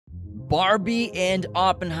Barbie and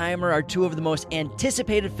Oppenheimer are two of the most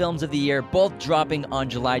anticipated films of the year, both dropping on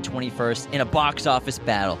July 21st in a box office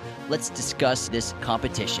battle. Let's discuss this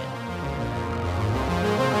competition.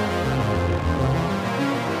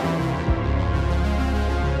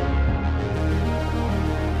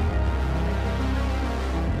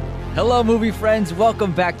 Hello, movie friends.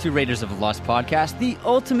 Welcome back to Raiders of the Lost podcast, the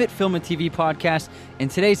ultimate film and TV podcast. In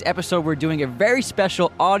today's episode, we're doing a very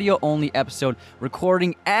special audio-only episode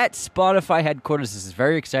recording at Spotify headquarters. This is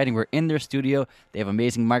very exciting. We're in their studio. They have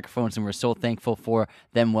amazing microphones, and we're so thankful for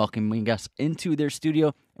them welcoming us into their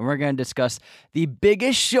studio. And we're going to discuss the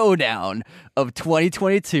biggest showdown of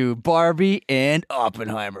 2022, Barbie and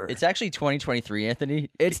Oppenheimer. It's actually 2023, Anthony.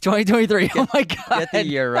 It's 2023. Oh, my God. Get the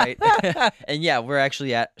year right. And yeah, we're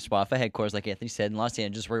actually at Spotify headquarters, like Anthony said, in Los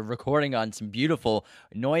Angeles. We're recording on some beautiful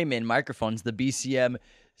Neumann microphones, the BCM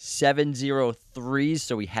 703s,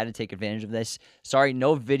 so we had to take advantage of this. Sorry,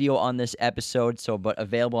 no video on this episode, but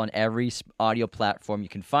available on every audio platform you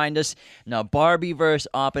can find us. Now, Barbie versus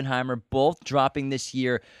Oppenheimer, both dropping this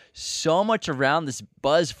year. So much around this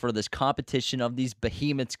buzz for this competition of these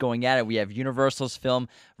behemoths going at it. We have Universal's film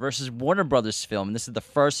versus Warner Brothers' film, and this is the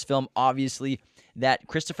first film, obviously, that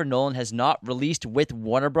Christopher Nolan has not released with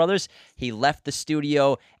Warner Brothers. He left the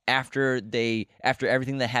studio after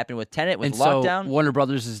everything that happened with Tenet, with lockdown. So Warner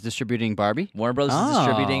Brothers is distributing Barbie? Warner Brothers is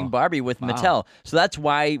distributing Barbie with Mattel. So that's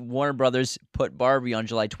why Warner Brothers put Barbie on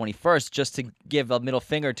July 21st, just to give a middle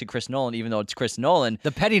finger to Chris Nolan, even though it's Chris Nolan.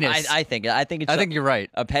 The pettiness. I think you're right.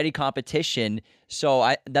 A petty competition.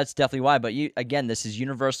 So that's definitely why. But again, this is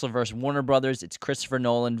Universal versus Warner Brothers. It's Christopher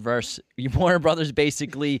Nolan versus Warner Brothers,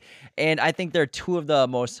 basically. And I think they're two of the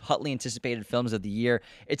most hotly anticipated films of the year.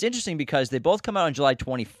 It's interesting because they both come out on July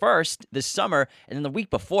 21st this summer, and then the week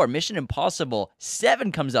before, Mission Impossible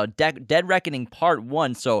 7 comes out, Dead Reckoning Part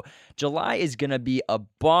 1. So July is going to be a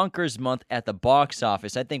bonkers month at the box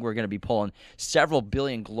office. I think we're going to be pulling several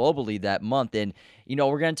billion globally that month. And,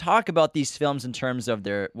 we're going to talk about these films in terms of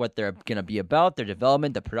what they're going to be about, their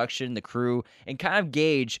development, the production, the crew, and kind of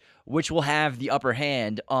gauge which will have the upper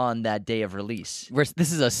hand on that day of release.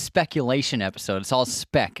 This is a speculation episode. It's all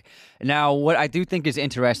spec. Now, what I do think is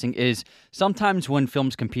interesting is sometimes when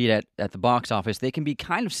films compete at the box office, they can be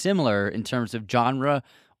kind of similar in terms of genre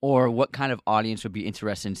or what kind of audience would be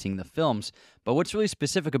interested in seeing the films. But what's really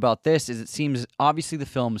specific about this is it seems obviously the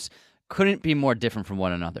films couldn't be more different from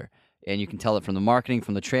one another. And you can tell it from the marketing,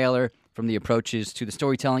 from the trailer, from the approaches to the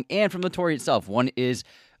storytelling, and from the story itself. One is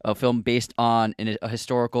a film based on a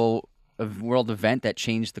historical world event that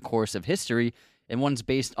changed the course of history, and one's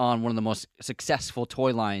based on one of the most successful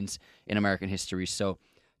toy lines in American history. So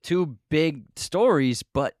two big stories,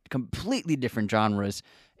 but completely different genres,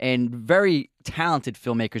 and very talented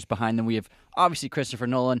filmmakers behind them. We have, obviously, Christopher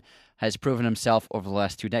Nolan has proven himself over the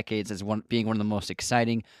last 2 decades as being one of the most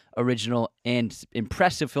exciting, original, and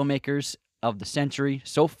impressive filmmakers of the century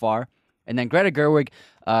so far. And then Greta Gerwig,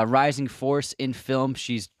 rising force in film.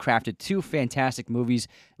 She's crafted 2 fantastic movies,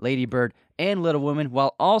 Lady Bird and Little Women,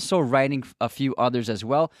 while also writing a few others as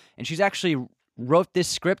well. And she's actually wrote this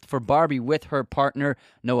script for Barbie with her partner,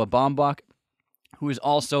 Noah Baumbach, who is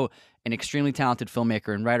also an extremely talented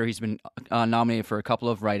filmmaker and writer. He's been nominated for a couple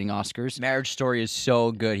of writing Oscars. Marriage Story is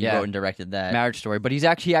so good. He wrote and directed that. Marriage Story. But he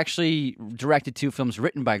actually directed 2 films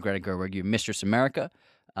written by Greta Gerwig. You have Mistress America,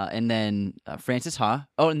 and then Frances Ha.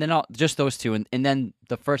 Oh, and then just those 2. And then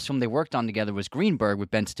the first film they worked on together was Greenberg with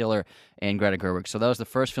Ben Stiller and Greta Gerwig. So that was the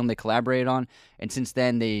first film they collaborated on. And since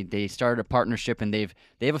then, they started a partnership, and they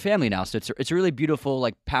have a family now. So it's a really beautiful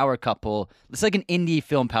power couple. It's like an indie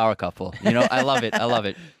film power couple. I love it. I love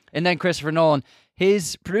it. And then Christopher Nolan,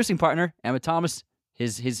 his producing partner, Emma Thomas,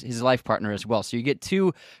 his life partner as well. So you get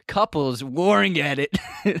 2 couples warring at it,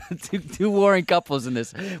 two warring couples in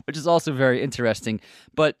this, which is also very interesting.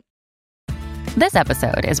 But this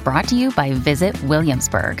episode is brought to you by Visit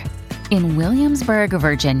Williamsburg. In Williamsburg,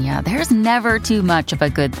 Virginia, there's never too much of a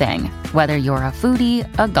good thing. Whether you're a foodie,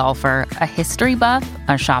 a golfer, a history buff,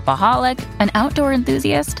 a shopaholic, an outdoor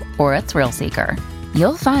enthusiast, or a thrill seeker,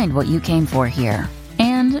 you'll find what you came for here.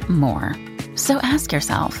 And more. So ask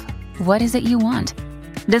yourself, what is it you want?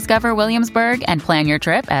 Discover Williamsburg and plan your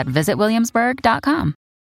trip at visitwilliamsburg.com.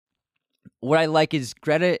 What I like is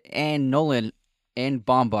Greta and Nolan and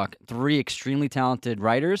Baumbach, 3 extremely talented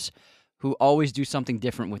writers who always do something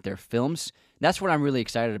different with their films. That's what I'm really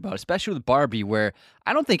excited about, especially with Barbie, where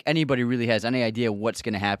I don't think anybody really has any idea what's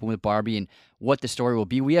going to happen with Barbie and what the story will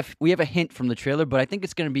be. We have a hint from the trailer, but I think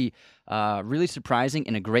it's going to be really surprising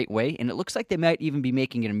in a great way, and it looks like they might even be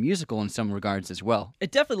making it a musical in some regards as well.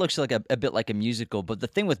 It definitely looks like a bit like a musical, but the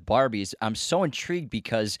thing with Barbie is I'm so intrigued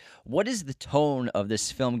because what is the tone of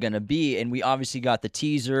this film going to be? And we obviously got the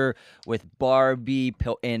teaser with Barbie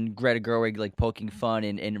and Greta Gerwig like poking fun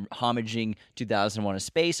and homaging 2001: A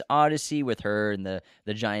Space Odyssey with her and the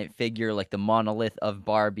giant figure, like the monolith of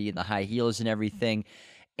Barbie and the high heels and everything.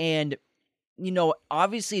 And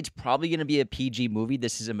obviously it's probably going to be a PG movie.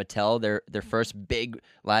 This is a Mattel, their first big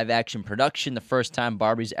live-action production, the first time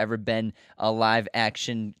Barbie's ever been a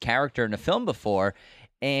live-action character in a film before.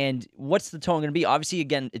 And what's the tone going to be? Obviously,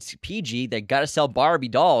 again, it's PG. They got to sell Barbie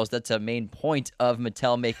dolls. That's a main point of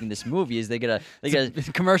Mattel making this movie. Is they got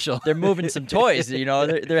commercial. They're moving some toys.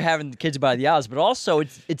 They're having the kids by the aisles. But also,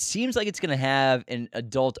 it seems like it's going to have an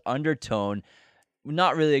adult undertone.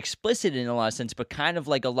 Not really explicit in a lot of sense, but kind of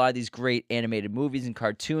like a lot of these great animated movies and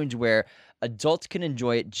cartoons where adults can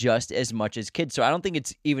enjoy it just as much as kids. So I don't think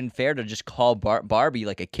it's even fair to just call Barbie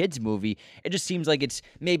like a kid's movie. It just seems like it's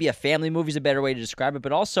maybe a family movie is a better way to describe it.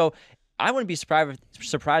 But also, I wouldn't be surprised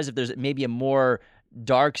if there's maybe a more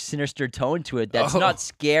dark, sinister tone to it that's not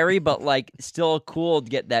scary, but like still cool to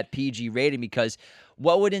get that PG rating, because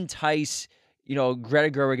what would entice Greta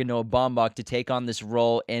Gerwig and Noah Baumbach to take on this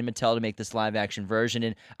role and Mattel to make this live-action version?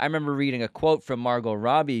 And I remember reading a quote from Margot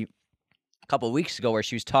Robbie a couple of weeks ago where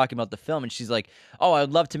she was talking about the film, and she's like, oh, I'd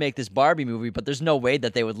love to make this Barbie movie, but there's no way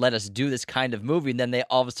that they would let us do this kind of movie. And then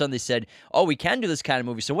all of a sudden they said, oh, we can do this kind of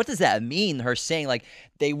movie. So what does that mean? Her saying, like,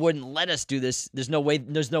 they wouldn't let us do this. There's no way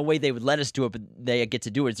they would let us do it, but they get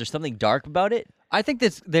to do it. Is there something dark about it? I think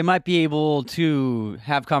that they might be able to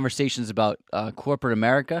have conversations about corporate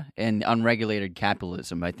America and unregulated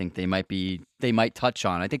capitalism. I think they might touch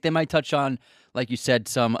on. I think they might touch on, like you said,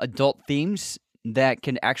 some adult themes that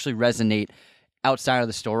can actually resonate outside of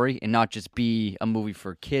the story and not just be a movie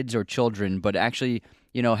for kids or children, but actually,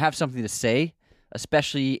 have something to say,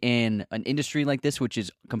 especially in an industry like this, which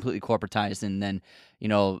is completely corporatized. And then,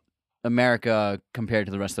 America compared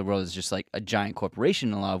to the rest of the world is just like a giant corporation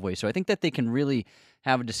in a lot of ways. So I think that they can really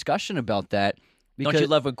have a discussion about that. Don't you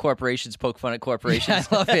love when corporations poke fun at corporations?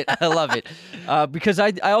 I love it. Because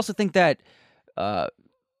I also think that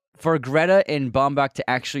for Greta and Baumbach to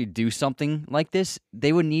actually do something like this,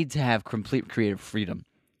 they would need to have complete creative freedom.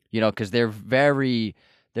 Because they're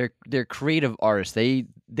creative artists.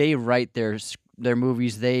 They write their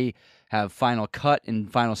movies. They have final cut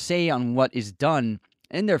and final say on what is done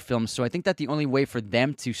in their films. So I think that the only way for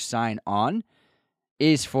them to sign on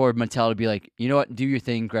is for Mattel to be like, you know what, do your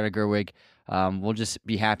thing, Greta Gerwig. We'll just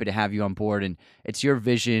be happy to have you on board, and it's your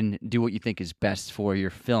vision. Do what you think is best for your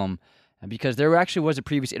film. Because there actually was a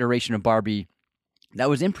previous iteration of Barbie that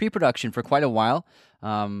was in pre-production for quite a while,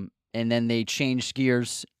 and then they changed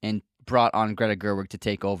gears and brought on Greta Gerwig to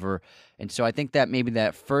take over. And so I think that maybe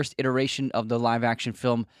that first iteration of the live-action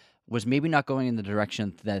film was maybe not going in the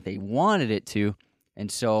direction that they wanted it to. And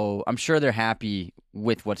so I'm sure they're happy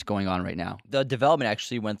with what's going on right now. The development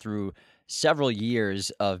actually went through several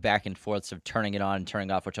years of back and forths of turning it on and turning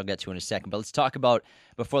off, which I'll get to in a second. But let's talk about,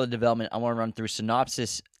 before the development, I want to run through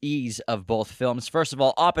synopsis of both films. First of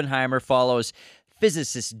all, Oppenheimer follows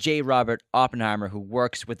physicist J. Robert Oppenheimer, who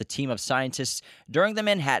works with a team of scientists during the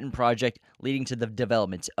Manhattan Project, leading to the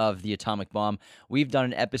development of the atomic bomb. We've done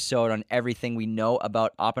an episode on everything we know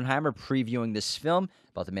about Oppenheimer, previewing this film,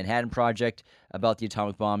 about the Manhattan Project, about the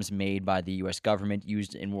atomic bombs made by the U.S. government,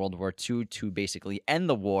 used in World War II to basically end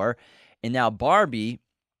the war. And now Barbie,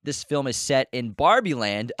 this film is set in Barbie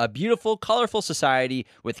Land, a beautiful, colorful society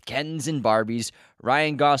with Kens and Barbies.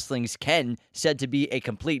 Ryan Gosling's Ken, said to be a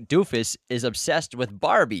complete doofus, is obsessed with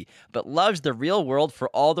Barbie, but loves the real world for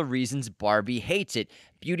all the reasons Barbie hates it: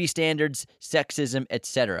 beauty standards, sexism,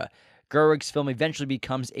 etc. Gerwig's film eventually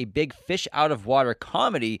becomes a big fish-out-of-water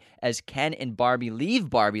comedy as Ken and Barbie leave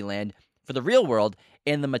Barbie Land for the real world,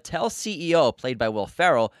 and the Mattel CEO, played by Will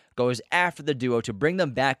Ferrell, goes after the duo to bring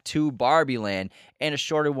them back to Barbie Land. And a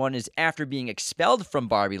shorter one is, after being expelled from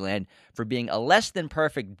Barbie Land for being a less than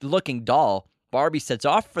perfect looking doll, Barbie sets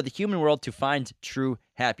off for the human world to find true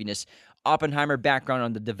happiness. Oppenheimer background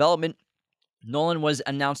on the development. Nolan was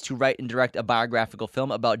announced to write and direct a biographical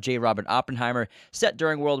film about J. Robert Oppenheimer set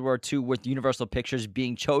during World War II, with Universal Pictures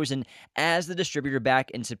being chosen as the distributor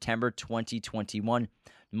back in September 2021.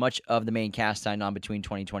 Much of the main cast signed on between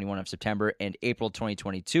 2021 of September and April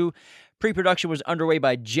 2022. Pre-production was underway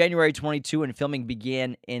by January 22, and filming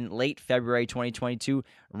began in late February 2022,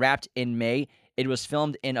 wrapped in May. It was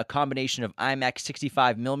filmed in a combination of IMAX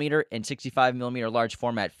 65mm and 65mm large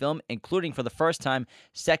format film, including for the first time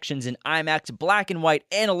sections in IMAX black and white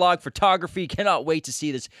analog photography. Cannot wait to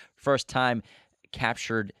see this first time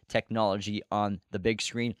captured technology on the big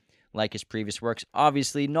screen. Like his previous works,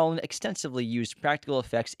 obviously, Nolan extensively used practical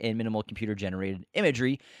effects and minimal computer-generated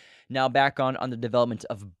imagery. Now back on the development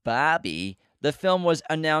of Barbie. The film was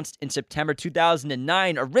announced in September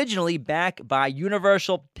 2009, originally back by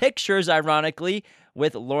Universal Pictures, ironically,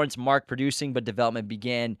 with Lawrence Mark producing, but development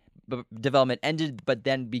ended, but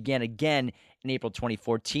then began again in April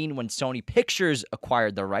 2014 when Sony Pictures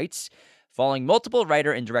acquired the rights. Following multiple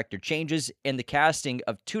writer and director changes and the casting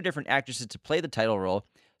of 2 different actresses to play the title role,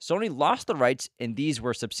 Sony lost the rights, and these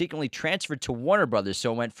were subsequently transferred to Warner Brothers.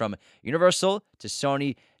 So it went from Universal to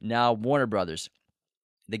Sony, now Warner Brothers.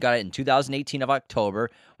 They got it in 2018 of October,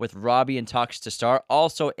 with Robbie in talks to star.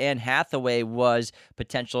 Also, Anne Hathaway was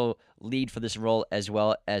potential lead for this role, as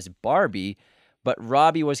well as Barbie. But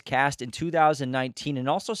Robbie was cast in 2019 and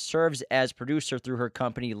also serves as producer through her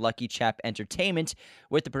company Lucky Chap Entertainment,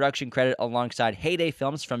 with the production credit alongside Heyday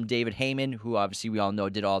Films from David Heyman, who obviously we all know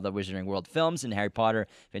did all the Wizarding World films and Harry Potter,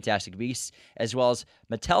 Fantastic Beasts, as well as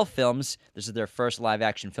Mattel Films. This is their first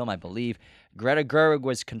live-action film, I believe. Greta Gerwig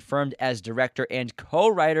was confirmed as director and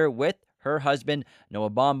co-writer with her husband, Noah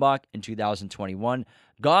Baumbach, in 2021.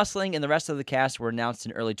 Gosling and the rest of the cast were announced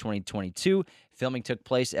in early 2022. Filming took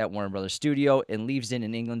place at Warner Brothers Studio in Leavesden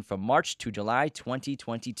in England from March to July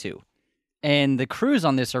 2022. And the crews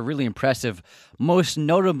on this are really impressive. Most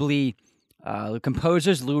notably, the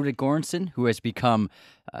composers, Ludwig Göransson, who has become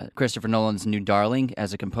Christopher Nolan's new darling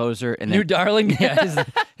as a composer. And New darling? Yeah,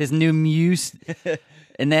 his new muse.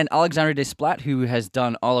 And then Alexandre Desplat, who has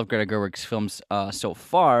done all of Greta Gerwig's films so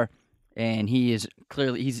far. And he's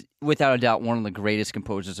without a doubt one of the greatest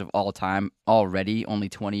composers of all time already, only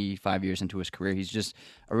 25 years into his career. He's just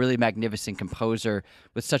a really magnificent composer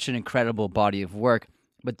with such an incredible body of work.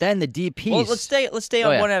 But then the DPs... Well, let's stay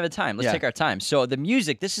on one at a time. Let's take our time. So the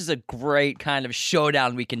music, this is a great kind of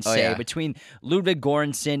showdown, we can say, between Ludwig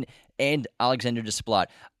Göransson and Alexander Desplat.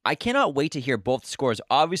 I cannot wait to hear both scores,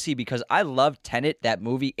 obviously, because I love Tenet, that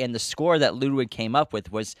movie, and the score that Ludwig came up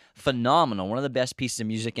with was phenomenal. One of the best pieces of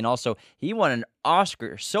music, and also he won an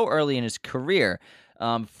Oscar so early in his career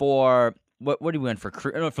for... What did he win for?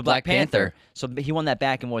 For Black Panther. So he won that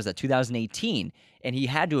back in, what was that, 2018? And he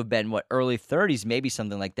had to have been, early 30s, maybe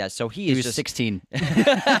something like that. So he was just 16.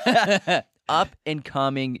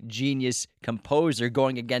 Up-and-coming genius composer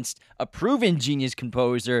going against a proven genius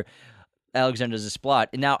composer, Alexander Desplat.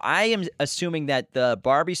 Now, I am assuming that the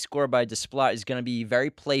Barbie score by Desplat is going to be very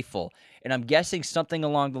playful, and I'm guessing something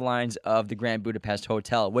along the lines of the Grand Budapest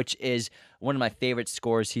Hotel, which is one of my favorite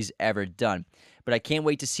scores he's ever done. But I can't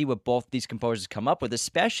wait to see what both these composers come up with,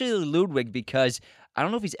 especially Ludwig, because I don't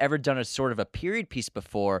know if he's ever done a sort of a period piece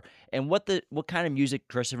before, and what kind of music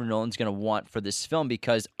Christopher Nolan's going to want for this film,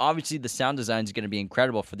 because obviously the sound design is going to be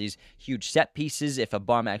incredible for these huge set pieces. If a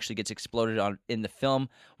bomb actually gets exploded in the film,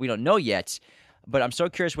 we don't know yet. But I'm so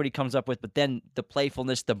curious what he comes up with. But then the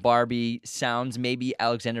playfulness, the Barbie sounds, maybe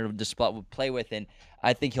Alexander Desplat will play with, and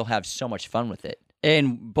I think he'll have so much fun with it.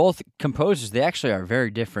 And both composers, they actually are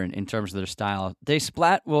very different in terms of their style.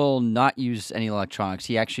 Desplat will not use any electronics.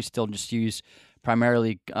 He actually still just use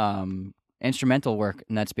primarily instrumental work,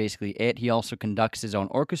 and that's basically it. He also conducts his own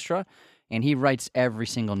orchestra, and he writes every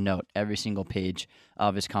single note, every single page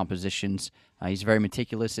of his compositions. He's very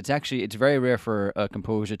meticulous. It's very rare for a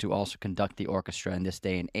composer to also conduct the orchestra in this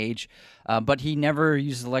day and age. But he never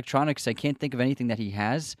uses electronics. I can't think of anything that he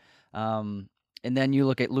has. And then you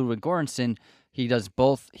look at Ludwig Göransson. He does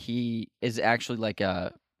both. He is actually like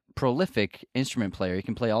a prolific instrument player. He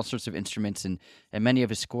can play all sorts of instruments, and many of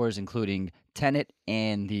his scores, including Tenet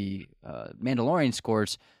and the Mandalorian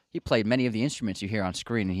scores, he played many of the instruments you hear on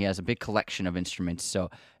screen, and he has a big collection of instruments. So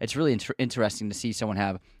it's really interesting to see someone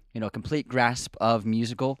have a complete grasp of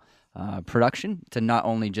musical production, to not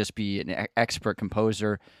only just be an expert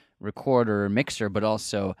composer, recorder, mixer, but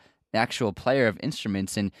also an actual player of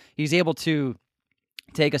instruments. And he's able to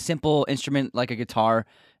take a simple instrument like a guitar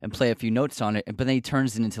and play a few notes on it, but then he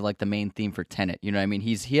turns it into like the main theme for Tenet. You know what I mean?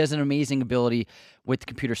 He has an amazing ability with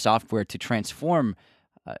computer software to transform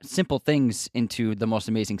simple things into the most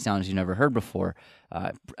amazing sounds you've never heard before.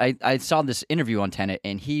 I saw this interview on Tenet,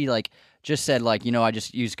 and he just said I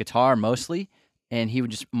just use guitar mostly, and he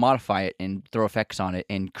would just modify it and throw effects on it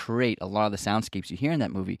and create a lot of the soundscapes you hear in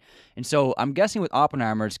that movie. And so I'm guessing with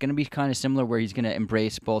Oppenheimer, it's going to be kind of similar, where he's going to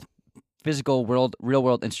embrace both physical real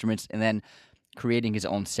world instruments and then creating his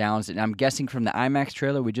own sounds. And I'm guessing from the IMAX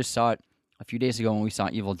trailer, we just saw it a few days ago when we saw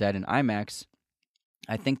Evil Dead in IMAX,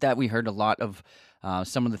 I think that we heard a lot of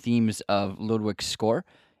some of the themes of Ludwig's score,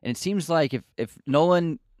 and it seems like if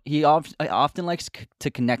Nolan, he often likes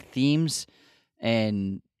to connect themes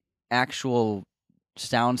and actual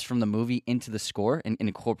sounds from the movie into the score and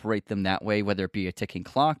incorporate them that way, whether it be a ticking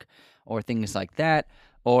clock or things like that,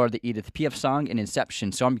 or the Edith Piaf song in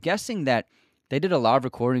Inception. So I'm guessing that they did a lot of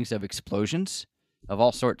recordings of explosions of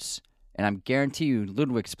all sorts, and I'm guarantee you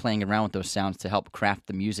Ludwig's playing around with those sounds to help craft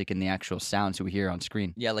the music and the actual sounds we hear on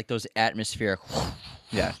screen. Yeah, like those atmospheric,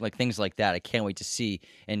 Yeah. like things like that. I can't wait to see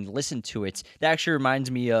and listen to it. That actually reminds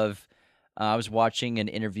me of I was watching an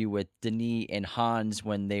interview with Denis and Hans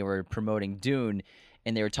when they were promoting Dune,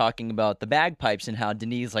 and they were talking about the bagpipes and how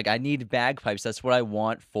Denis is like, I need bagpipes. That's what I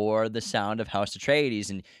want for the sound of House Atreides.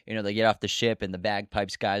 And, they get off the ship and the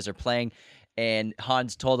bagpipes guys are playing. And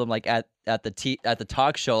Hans told him, like, at the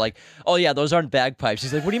talk show, like, oh yeah, those aren't bagpipes.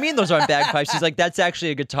 He's like, what do you mean those aren't bagpipes? He's like, that's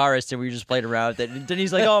actually a guitarist, and we just played around with it. And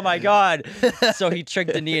Denis like, oh my god. So he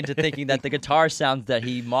tricked Denis into thinking that the guitar sounds that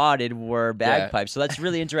he modded were bagpipes. So that's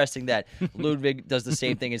really interesting that Ludwig does the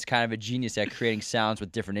same thing. Is kind of a genius at creating sounds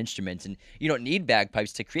with different instruments, and you don't need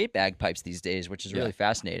bagpipes to create bagpipes these days, which is really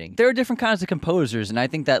fascinating. There are different kinds of composers, and I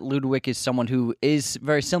think that Ludwig is someone who is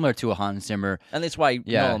very similar to a Hans Zimmer. And that's why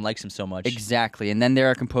Nolan likes him so much. Exactly. And then there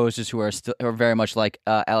are composers who are very much like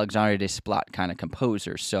Alexandre Desplat kind of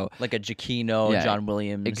composers. So like a Giacchino, John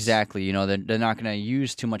Williams. Exactly. They're not going to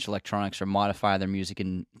use too much electronics or modify their music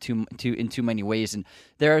in too many ways. And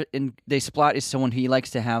Desplat is someone he likes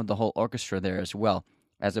to have the whole orchestra there as well,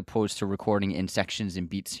 as opposed to recording in sections and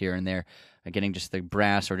beats here and there, getting just the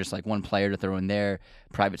brass or just like one player to throw in there,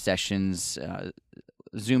 private sessions,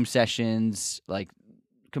 Zoom sessions. Like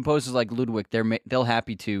composers like Ludwig, they'll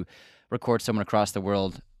happy to record someone across the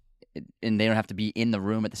world, and they don't have to be in the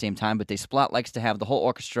room at the same time. But Desplat likes to have the whole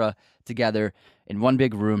orchestra together in one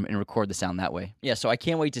big room and record the sound that way. Yeah, so I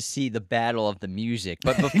can't wait to see the battle of the music.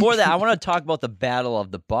 But before that, I want to talk about the battle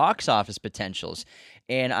of the box office potentials.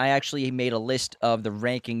 And I actually made a list of the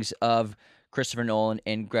rankings of Christopher Nolan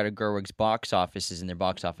and Greta Gerwig's box offices in their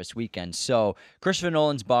box office weekend. So Christopher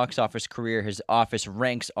Nolan's box office career, his office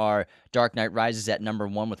ranks are Dark Knight Rises at number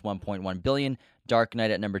 1 with $1.1 billion, Dark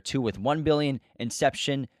Knight at number 2 with $1 billion,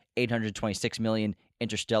 Inception $826 million,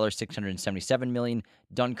 Interstellar $677 million,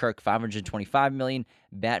 Dunkirk $525 million,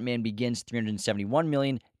 Batman Begins $371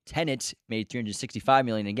 million, Tenet made $365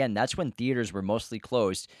 million. Again, that's when theaters were mostly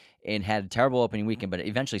closed and had a terrible opening weekend, but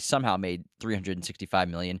eventually somehow made $365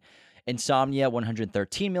 million. Insomnia,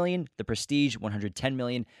 $113 million. The Prestige, $110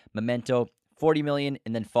 million. Memento, $40 million.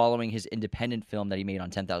 And then following his independent film that he made on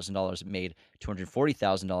 $10,000, made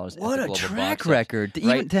 $240,000. What a track record!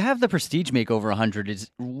 Even to have The Prestige make over 100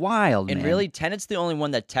 is wild. And man. really, Tenet's the only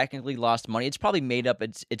one that technically lost money. It's probably made up.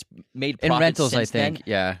 It's made in profits rentals, since I think. then.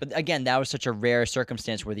 Yeah. But again, that was such a rare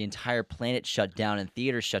circumstance where the entire planet shut down and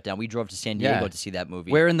theaters shut down. We drove to San Diego to see that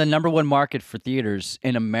movie. We're in the number one market for theaters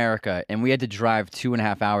in America, and we had to drive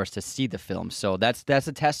 2.5 hours to see the film. So that's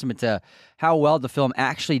a testament to how well the film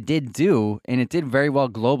actually did do, and it did very well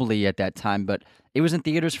globally at that time. But it was in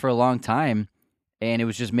theaters for a long time. And it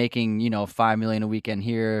was just making, $5 million a weekend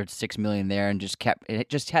here, $6 million there, and it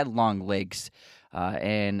just had long legs.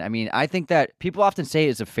 And I mean, I think that people often say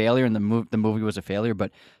it's a failure, and the movie was a failure.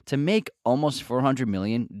 But to make almost $400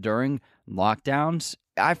 million during lockdowns,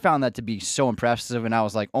 I found that to be so impressive. And I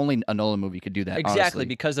was like, only a Nolan movie could do that. Exactly, honestly.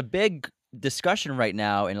 because a big discussion right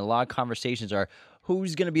now and a lot of conversations are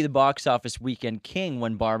who's going to be the box office weekend king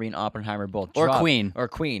when Barbie and Oppenheimer both drop. Or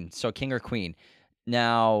Queen. So king or queen.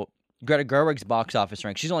 Now, Greta Gerwig's box office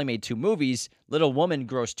rank, she's only made 2 movies. Little Woman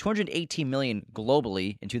grossed $218 million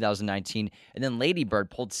globally in 2019, and then Lady Bird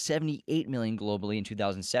pulled $78 million globally in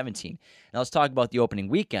 2017. Now let's talk about the opening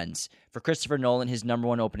weekends. For Christopher Nolan, his number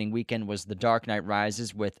one opening weekend was The Dark Knight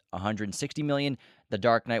Rises with $160 million, The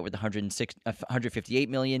Dark Knight with $158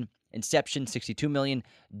 million, Inception $62 million,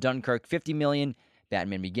 Dunkirk $50 million,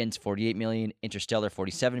 Batman Begins $48 million, Interstellar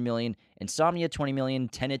 $47 million, Insomnia $20 million,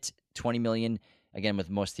 Tenet $20 million, again with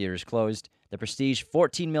most theaters closed. The Prestige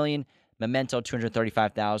 $14 million, Memento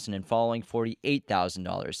 $235,000, and following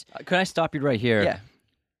 $48,000. Can I stop you right here? Yeah.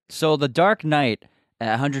 So The Dark Knight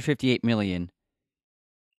at $158 million.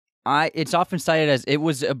 It's often cited as it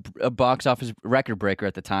was a box office record breaker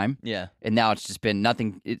at the time. Yeah. And now it's just been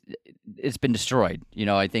nothing. It's been destroyed. You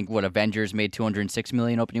know, I think Avengers made $206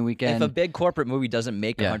 million opening weekend. If a big corporate movie doesn't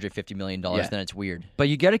make $150 million, then it's weird. But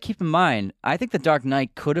you got to keep in mind, I think The Dark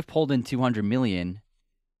Knight could have pulled in $200 million.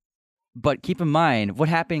 But keep in mind what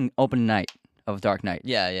happened opening night of Dark Knight.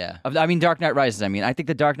 Yeah. Dark Knight Rises. I think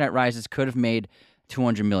The Dark Knight Rises could have made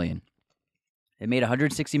 $200 million. It made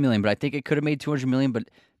 $160 million, but I think it could have made $200 million. But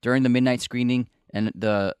during the midnight screening, and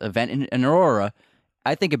the event in Aurora,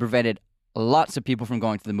 I think it prevented lots of people from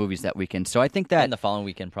going to the movies that weekend. So I think that And the following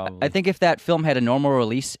weekend, probably. I think if that film had a normal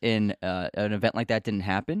release in an event like that didn't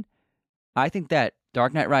happen, I think that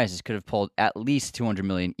Dark Knight Rises could have pulled at least $200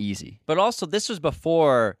 million easy. But also, this was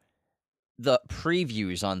before the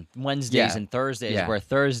previews on Wednesdays and Thursdays, where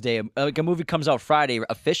Thursday, like a movie comes out Friday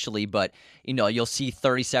officially, but you'll see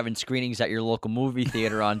 37 screenings at your local movie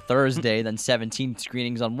theater on Thursday, then 17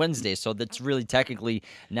 screenings on Wednesday. So that's really technically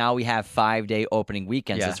now we have 5-day opening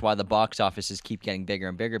weekends. Yeah. That's why the box offices keep getting bigger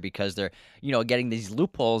and bigger, because they're getting these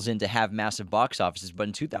loopholes in to have massive box offices. But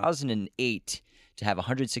in 2008. To have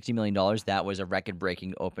 $160 million, that was a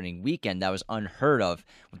record-breaking opening weekend. That was unheard of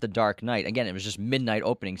with The Dark Knight. Again, it was just midnight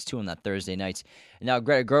openings, too, on that Thursday nights. And now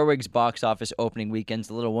Greta Gerwig's box office opening weekends,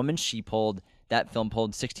 The Little Woman, that film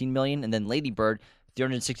pulled $16 million, and then Lady Bird,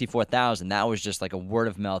 $364,000. That was just like a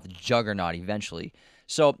word-of-mouth juggernaut eventually.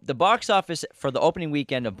 So the box office for the opening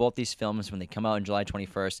weekend of both these films, when they come out on July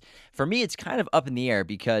 21st, for me, it's kind of up in the air,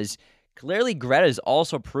 because clearly Greta is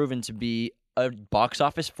also proven to be a box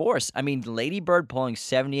office force. I mean, Lady Bird pulling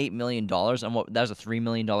 $78 million on that was a $3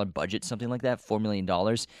 million budget, something like that, $4 million.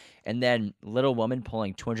 And then Little Woman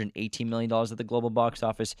pulling $218 million at the global box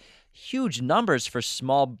office. Huge numbers for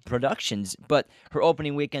small productions, but her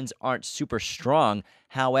opening weekends aren't super strong.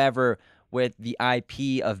 However, with the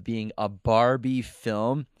IP of being a Barbie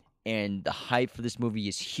film, and the hype for this movie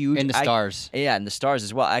is huge. And the stars. Yeah, and the stars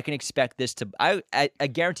as well. I can expect this to... I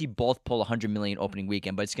guarantee both pull $100 million opening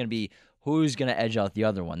weekend, but it's going to be who's going to edge out the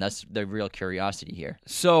other one. That's the real curiosity here.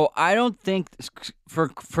 So I don't think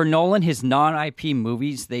for Nolan, his non-IP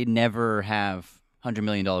movies, they never have $100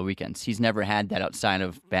 million weekends. He's never had that outside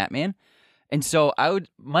of Batman. And so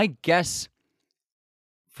my guess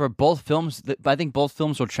for both films, I think both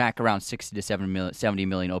films will track around 60 to 70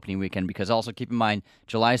 million opening weekend, because also keep in mind,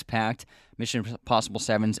 July's packed. Mission Impossible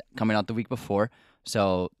 7's coming out the week before.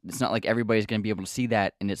 So it's not like everybody's going to be able to see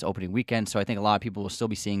that in its opening weekend. So I think a lot of people will still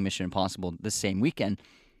be seeing Mission Impossible this same weekend.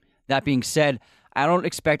 That being said, I don't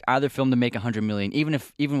expect either film to make $100 million,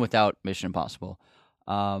 even without Mission Impossible.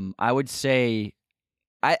 I would say,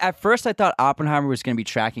 at first I thought Oppenheimer was going to be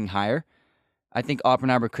tracking higher. I think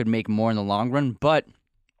Oppenheimer could make more in the long run, but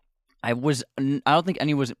I don't think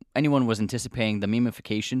anyone was anticipating the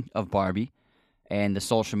memification of Barbie and the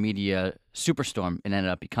social media superstorm it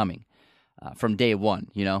ended up becoming. From day one,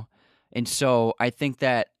 And so I think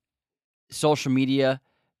that social media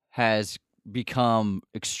has become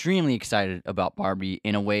extremely excited about Barbie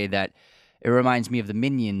in a way that it reminds me of the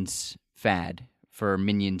Minions fad for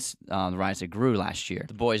Minions The Rise of Gru last year.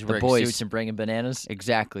 The boys wearing suits and bringing bananas.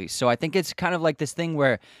 Exactly. So I think it's kind of like this thing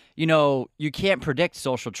where, you can't predict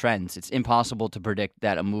social trends. It's impossible to predict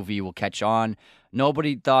that a movie will catch on.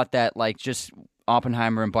 Nobody thought that, just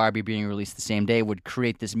Oppenheimer and Barbie being released the same day would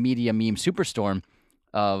create this media meme superstorm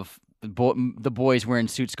of the boys wearing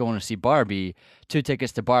suits going to see Barbie. 2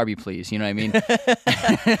 tickets to Barbie, please. You know what I mean?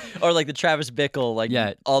 Or like the Travis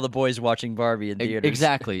Bickle, all the boys watching Barbie in theaters.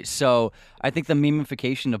 Exactly. So I think the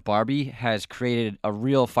memification of Barbie has created a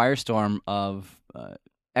real firestorm of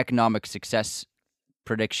economic success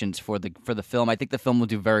predictions for the film. I think the film will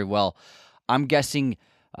do very well. I'm guessing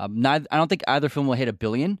I don't think either film will hit $1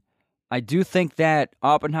 billion. I do think that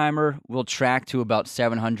Oppenheimer will track to about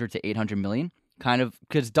 700 to 800 million, kind of,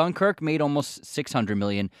 because Dunkirk made almost 600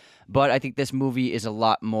 million, but I think this movie is a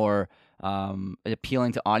lot more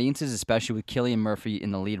appealing to audiences, especially with Cillian Murphy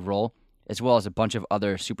in the lead role, as well as a bunch of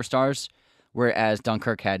other superstars, whereas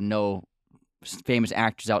Dunkirk had no famous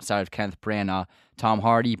actors outside of Kenneth Branagh, Tom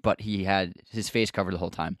Hardy, but he had his face covered the whole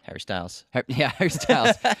time. Harry Styles. Harry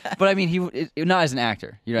Styles. But I mean, he not as an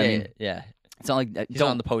actor. You know what I mean? Yeah. It's not like he's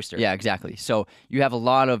on the poster. Yeah, exactly. So you have a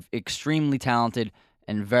lot of extremely talented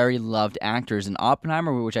and very loved actors in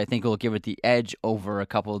Oppenheimer, which I think will give it the edge over a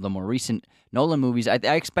couple of the more recent Nolan movies. I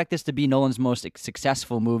expect this to be Nolan's most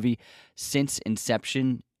successful movie since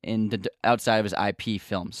Inception outside of his IP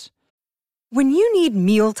films. When you need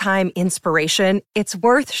mealtime inspiration, it's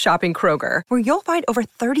worth shopping Kroger, where you'll find over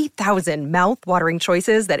 30,000 mouth-watering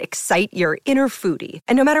choices that excite your inner foodie.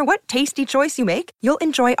 And no matter what tasty choice you make, you'll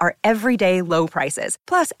enjoy our everyday low prices,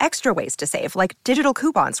 plus extra ways to save, like digital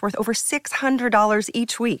coupons worth over $600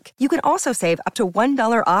 each week. You can also save up to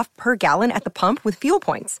 $1 off per gallon at the pump with fuel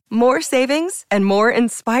points. More savings and more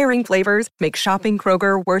inspiring flavors make shopping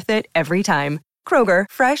Kroger worth it every time. Kroger,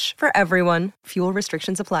 fresh for everyone. Fuel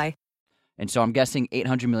restrictions apply. And so I'm guessing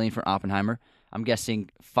 800 million for Oppenheimer. I'm guessing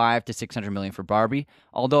 500 to 600 million for Barbie.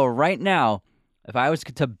 Although right now, if I was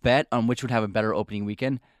to bet on which would have a better opening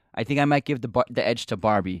weekend, I think I might give the edge to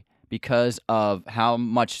Barbie because of how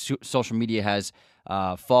much social media has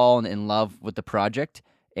fallen in love with the project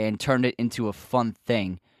and turned it into a fun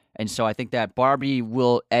thing. And so I think that Barbie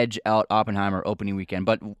will edge out Oppenheimer opening weekend,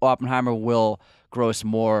 but Oppenheimer will gross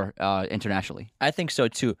more internationally. I think so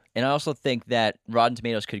too, and I also think that Rotten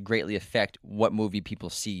Tomatoes could greatly affect what movie people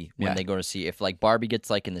see when they go to see. If like Barbie gets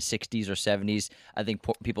like in the 60s or 70s, I think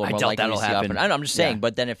people are more likely to see Oppenheimer. I'm just saying,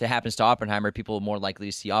 but then if it happens to Oppenheimer, people are more likely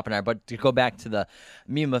to see Oppenheimer. But to go back to the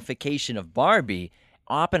memification of Barbie,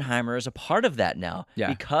 Oppenheimer is a part of that now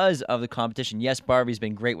because of the competition. Yes, Barbie's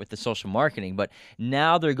been great with the social marketing, but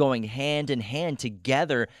now they're going hand in hand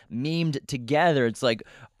together, memed together. It's like,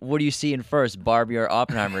 what are you seeing first, Barbie or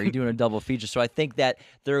Oppenheimer? Are you doing a double feature? So I think that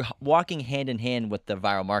they're walking hand in hand with the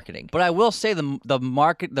viral marketing. But I will say the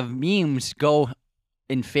memes go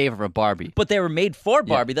in favor of Barbie. But they were made for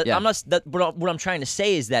Barbie. Yeah. What I'm trying to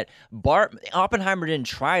say is that Oppenheimer didn't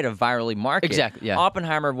try to virally market. Exactly. Yeah.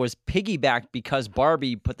 Oppenheimer was piggybacked because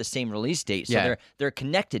Barbie put the same release date. So they're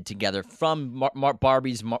connected together from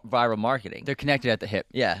Barbie's viral marketing. They're connected at the hip.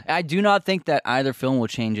 Yeah. I do not think that either film will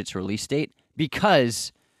change its release date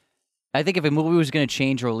because I think if a movie was going to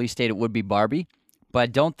change a release date, it would be Barbie. But I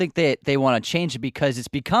don't think that they want to change it because it's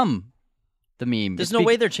become the meme. There's no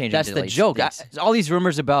way they're changing. That's the joke. All these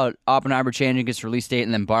rumors about Oppenheimer changing its release date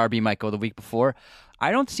and then Barbie might go the week before.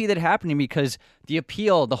 I don't see that happening because the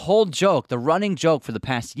appeal, the whole joke, the running joke for the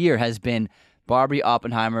past year has been Barbie,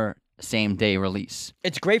 Oppenheimer, same day release.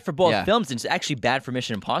 It's great for both films, and it's actually bad for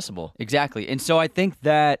Mission Impossible. Exactly. And so I think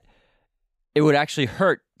that it would actually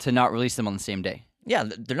hurt to not release them on the same day. Yeah,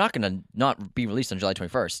 they're not going to not be released on July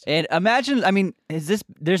 21st. And imagine, I mean,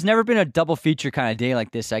 there's never been a double feature kind of day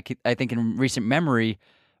like this, I think, in recent memory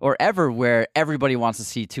or ever, where everybody wants to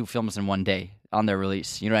see two films in one day on their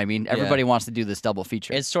release. You know what I mean? Everybody wants to do this double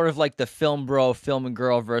feature. It's sort of like the film bro, film and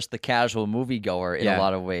girl versus the casual moviegoer in a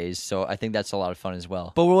lot of ways. So I think that's a lot of fun as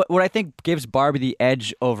well. But what I think gives Barbie the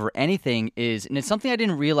edge over anything is, and it's something I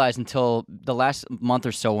didn't realize until the last month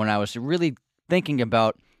or so when I was really thinking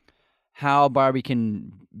about how Barbie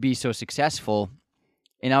can be so successful.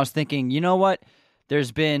 And I was thinking, you know what?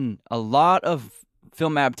 There's been a lot of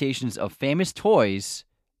film adaptations of famous toys,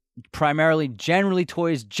 generally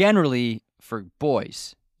for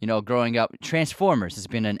boys. You know, growing up, Transformers has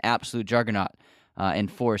been an absolute juggernaut in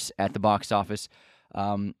force at the box office.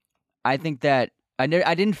 I think that I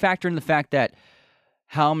didn't factor in the fact that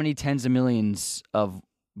how many tens of millions of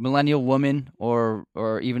millennial women or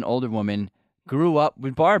even older women grew up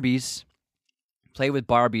with Barbies, played with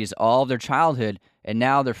Barbies all of their childhood, and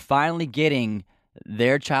now they're finally getting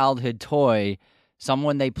their childhood toy,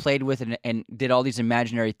 someone they played with and did all these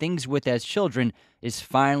imaginary things with as children, is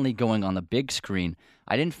finally going on the big screen.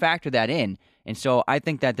 I didn't factor that in, and so I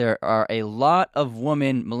think that there are a lot of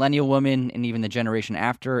women, millennial women, and even the generation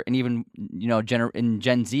after, and even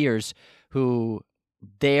Gen Zers who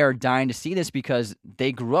they are dying to see this because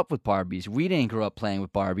they grew up with Barbies. We didn't grow up playing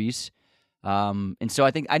with Barbies. And so I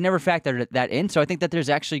think I never factored that in. So I think that there's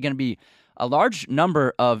actually going to be a large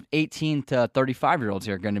number of 18 to 35-year-olds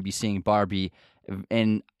who are going to be seeing Barbie,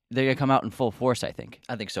 and they're going to come out in full force, I think.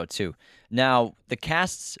 I think so, too. Now, the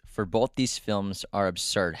casts for both these films are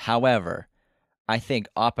absurd. However, I think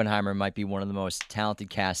Oppenheimer might be one of the most talented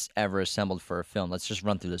casts ever assembled for a film. Let's just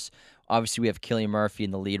run through this. Obviously, we have Cillian Murphy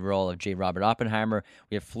in the lead role of J. Robert Oppenheimer.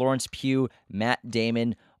 We have Florence Pugh, Matt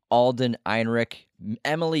Damon, Alden Ehrenreich,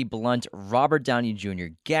 Emily Blunt, Robert Downey Jr.,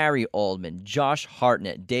 Gary Oldman, Josh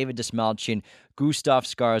Hartnett, David Dastmalchian, Gustav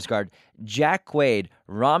Skarsgård, Jack Quaid,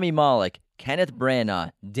 Rami Malek, Kenneth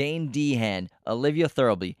Branagh, Dane DeHaan, Olivia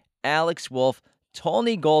Thirlby, Alex Wolff,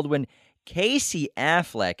 Tony Goldwyn, Casey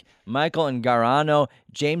Affleck, Michael Angarano,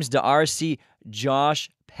 James D'Arcy, Josh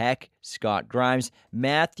Peck, Scott Grimes,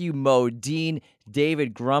 Matthew Modine,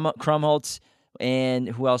 David Krumholtz, and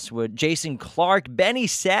who else would? Jason Clarke, Benny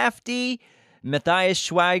Safdie, Matthias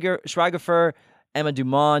Schweighöfer, Emma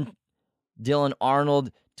Dumont, Dylan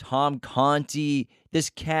Arnold, Tom Conti. This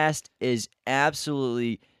cast is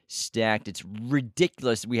absolutely stacked. It's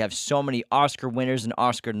ridiculous. We have so many Oscar winners and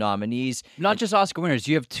Oscar nominees. Not just Oscar winners.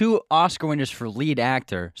 You have 2 Oscar winners for lead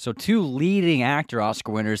actor. So 2 leading actor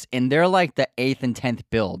Oscar winners, and they're like the 8th and 10th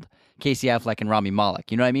build. Casey Affleck and Rami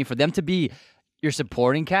Malek. You know what I mean? For them to be your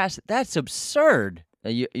supporting cast, that's absurd.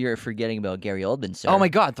 You're forgetting about Gary Oldman, sir. Oh my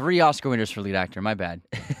God, 3 Oscar winners for lead actor. My bad.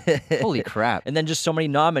 Holy crap. And then just so many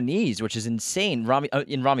nominees, which is insane.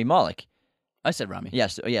 Rami Malek. I said Rami.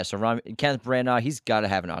 Yes, so Rami, Kenneth Branagh, he's got to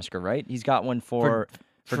have an Oscar, right? He's got one for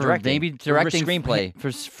directing. Maybe directing. For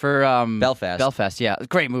screenplay. For Belfast. Belfast, yeah.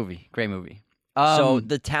 Great movie. So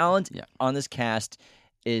the talent on this cast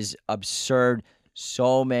is absurd.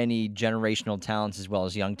 so many generational talents as well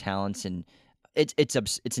as young talents, and it's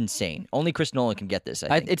insane. Only Chris Nolan can get this.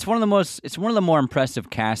 I think It's one of the more impressive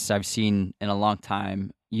casts I've seen in a long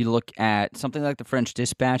time. You look at something like The French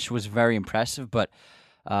Dispatch was very impressive, but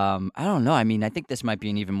I don't know. I mean, I think this might be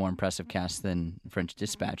an even more impressive cast than French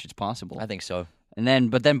Dispatch. It's possible. I think so.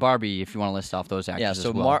 But then Barbie, if you want to list off those actors Yeah, as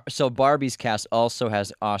so well. so Barbie's cast also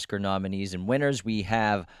has Oscar nominees and winners. We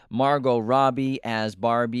have Margot Robbie as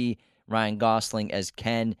Barbie, Ryan Gosling as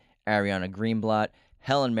Ken, Ariana Greenblatt,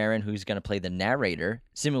 Helen Mirren, who's going to play the narrator,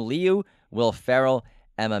 Simu Liu, Will Ferrell,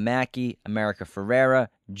 Emma Mackey, America Ferrera,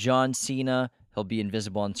 John Cena. He'll be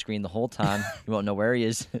invisible on screen the whole time. You won't know where he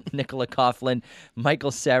is. Nicola Coughlan,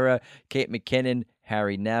 Michael Cera, Kate McKinnon,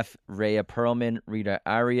 Harry Neff, Rhea Perlman, Rita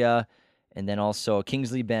Aria, and then also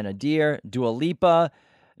Kingsley Ben-Adir, Dua Lipa,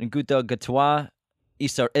 Nguto Gatwa,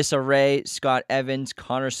 Issa Rae, Scott Evans,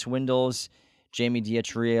 Connor Swindles, Jamie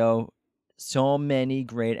Diatrio. So many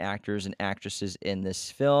great actors and actresses in this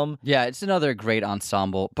film. Yeah, it's another great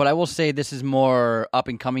ensemble. But I will say this is more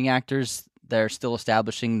up-and-coming actors. They're still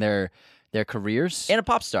establishing their careers. And a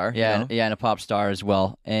pop star. Yeah, You know? yeah, and a pop star as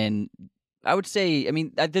well. And I would say, I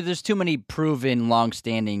mean, there's too many proven,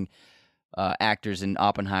 long-standing actors in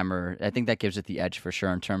Oppenheimer. I think that gives it the edge for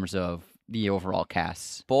sure in terms of the overall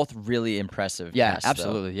cast. Both really impressive. Yeah, casts, though.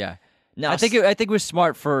 absolutely, yeah. Now, I think it was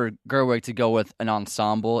smart for Gerwig to go with an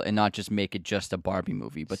ensemble and not just make it just a Barbie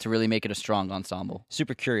movie, but to really make it a strong ensemble.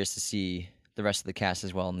 super curious to see the rest of the cast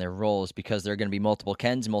as well in their roles because there are going to be multiple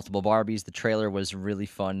Kens, multiple Barbies. The trailer was really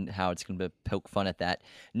fun, how it's going to poke fun at that.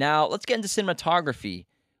 Now, let's get into cinematography.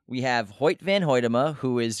 We have Hoyt van Hoytema,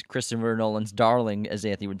 who is Christopher Nolan's darling, as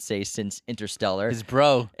Anthony would say, since Interstellar. His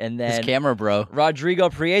bro. And then his camera bro. Rodrigo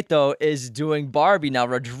Prieto is doing Barbie. Now,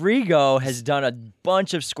 Rodrigo has done a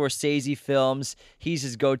bunch of Scorsese films. He's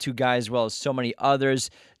his go-to guy as well as so many others.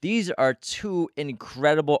 These are two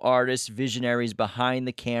incredible artists, visionaries behind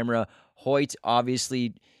the camera. Hoyt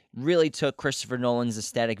obviously really took Christopher Nolan's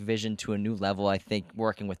aesthetic vision to a new level, I think,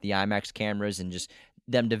 working with the IMAX cameras and just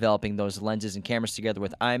them developing those lenses and cameras together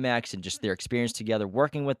with IMAX and just their experience together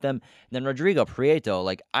working with them. And then Rodrigo Prieto,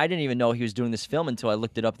 like, I didn't even know he was doing this film until I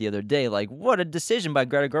looked it up the other day. Like, what a decision by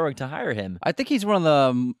Greta Gerwig to hire him. I think he's one of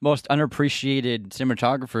the most underappreciated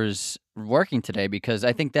cinematographers working today because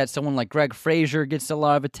I think that someone like Greg Fraser gets a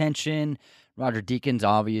lot of attention, Roger Deakins,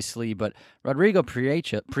 obviously, but Rodrigo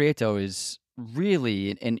Prieto is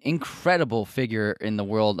really an incredible figure in the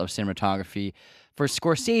world of cinematography. For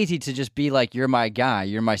Scorsese to just be like, you're my guy,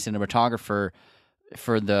 you're my cinematographer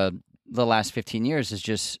for the last 15 years is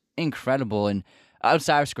just incredible. And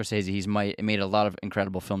outside of Scorsese, he's made a lot of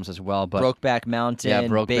incredible films as well. But Brokeback Mountain, Yeah,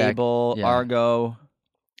 Brokeback, Babel, yeah. Argo.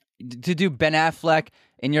 to do Ben Affleck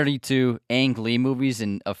and nearly two Ang Lee movies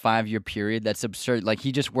in a 5-year period, that's absurd. Like,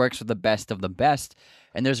 he just works with the best of the best.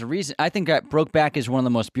 And there's a reason. I think that Brokeback is one of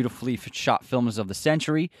the most beautifully shot films of the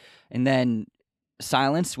century. And then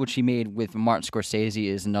Silence, which he made with Martin Scorsese,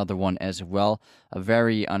 is another one as well. A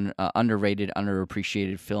very underrated,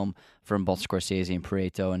 underappreciated film from both Scorsese and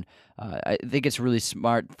Prieto. And I think it's really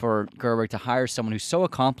smart for Gerwig to hire someone who's so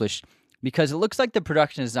accomplished because it looks like the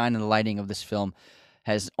production design and the lighting of this film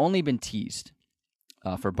has only been teased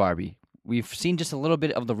for Barbie. We've seen just a little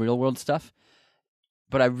bit of the real world stuff,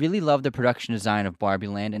 but I really love the production design of Barbie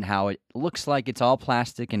Land and how it looks like it's all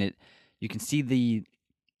plastic and you can see the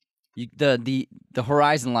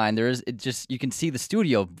horizon line. You can see the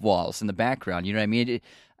studio walls in the background. You know what I mean?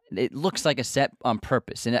 It looks like a set on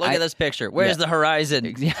purpose. And Look at this picture. Where's the horizon?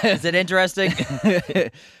 Is it interesting?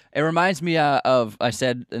 It reminds me of, I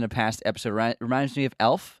said in a past episode, reminds me of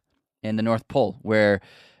Elf and the North Pole, where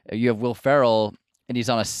you have Will Ferrell and he's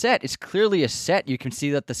on a set. It's clearly a set. You can see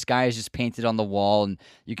that the sky is just painted on the wall, and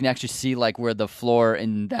you can actually see like where the floor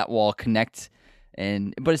and that wall connect.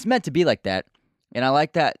 But it's meant to be like that. And I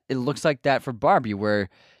like that it looks like that for Barbie, where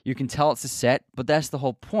you can tell it's a set, but that's the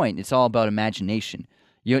whole point. It's all about imagination.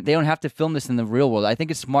 They don't have to film this in the real world. I think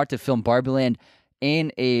it's smart to film Barbie Land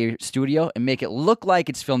in a studio and make it look like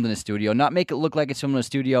it's filmed in a studio, not make it look like it's filmed in a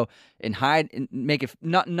studio and make it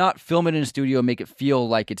not film it in a studio and make it feel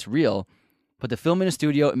like it's real, but to film in a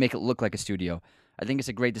studio and make it look like a studio. I think it's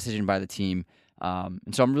a great decision by the team. And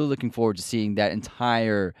so I'm really looking forward to seeing that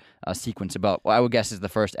entire sequence about what I would guess is the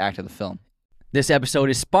first act of the film. This episode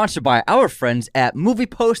is sponsored by our friends at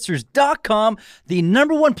movieposters.com, the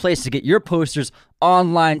 #1 place to get your posters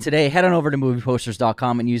online today. Head on over to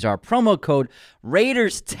movieposters.com and use our promo code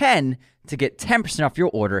Raiders10 to get 10% off your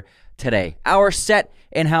order today. Our set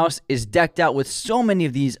in-house is decked out with so many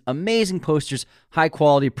of these amazing posters,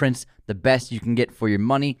 high-quality prints, the best you can get for your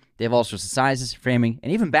money. They have all sorts of sizes, framing,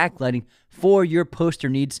 and even backlighting for your poster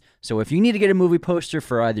needs. So if you need to get a movie poster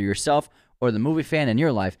for either yourself or the movie fan in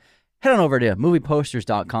your life, head on over to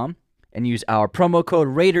movieposters.com and use our promo code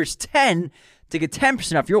Raiders10 to get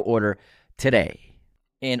 10% off your order today.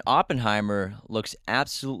 And Oppenheimer looks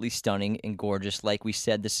absolutely stunning and gorgeous. Like we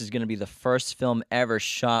said, this is going to be the first film ever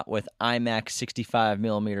shot with IMAX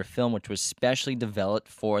 65mm film, which was specially developed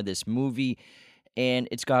for this movie. And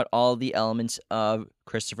it's got all the elements of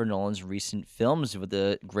Christopher Nolan's recent films with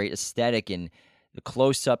the great aesthetic and the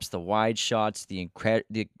close-ups, the wide shots, the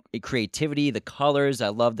creativity, the colors. I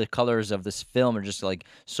love the colors of this film are just like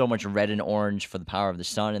so much red and orange for the power of the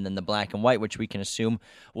sun, and then the black and white, which we can assume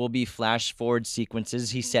will be flash-forward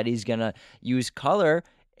sequences. He said he's going to use color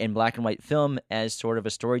in black and white film as sort of a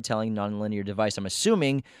storytelling nonlinear device. I'm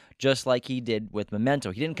assuming just like he did with Memento.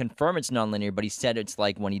 He didn't confirm it's nonlinear, but he said it's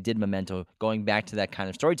like when he did Memento, going back to that kind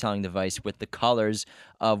of storytelling device with the colors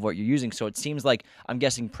of what you're using. So it seems like, I'm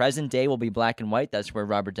guessing present day will be black and white. That's where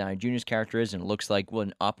Robert Downey Jr.'s character is, and it looks like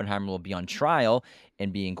when Oppenheimer will be on trial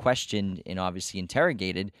and being questioned and obviously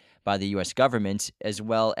interrogated by the U.S. government, as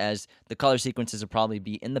well as the color sequences will probably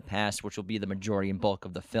be in the past, which will be the majority and bulk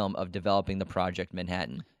of the film of developing the Project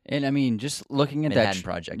Manhattan. And I mean, just looking at Manhattan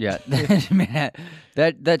Project. Yeah,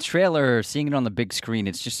 that trailer, seeing it on the big screen,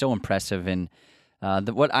 it's just so impressive. And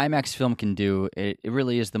what IMAX film can do, it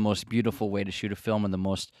really is the most beautiful way to shoot a film and the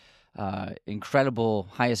most incredible,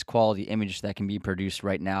 highest quality image that can be produced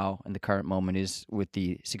right now in the current moment is with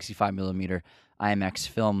the 65mm IMAX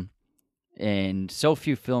film. And so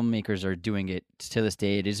few filmmakers are doing it to this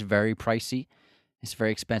day. It is very pricey. It's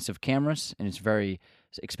very expensive cameras, and it's very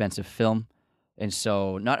expensive film. And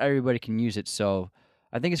so not everybody can use it. So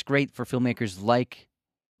I think it's great for filmmakers like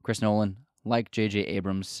Chris Nolan, like J.J.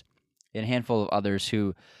 Abrams, and a handful of others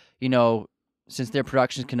who, you know, since their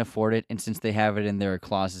productions can afford it, and since they have it in their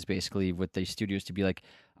clauses basically with the studios to be like,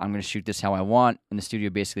 I'm going to shoot this how I want, and the studio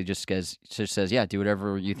basically just says, yeah, do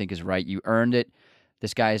whatever you think is right. You earned it.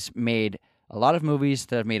 This guy's made a lot of movies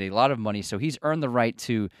that have made a lot of money, so he's earned the right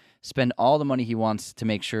to spend all the money he wants to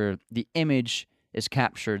make sure the image is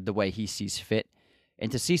captured the way he sees fit.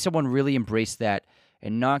 And to see someone really embrace that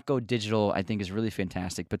and not go digital, I think is really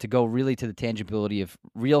fantastic. But to go really to the tangibility of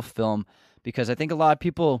real film, because I think a lot of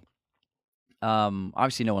people,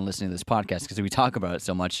 obviously no one listening to this podcast because we talk about it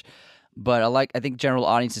so much, but I think general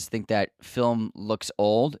audiences think that film looks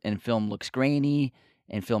old and film looks grainy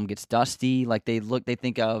and film gets dusty. Like they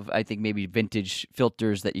think of, I think, maybe vintage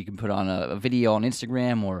filters that you can put on a video on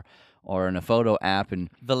Instagram or in a photo app. And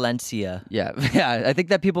Valencia. Yeah. I think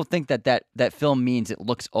that people think that film means it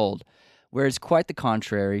looks old, whereas quite the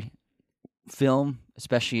contrary. Film,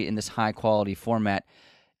 especially in this high quality format,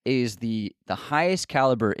 is the highest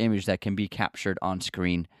caliber image that can be captured on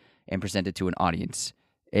screen and presented to an audience.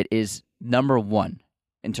 It is number one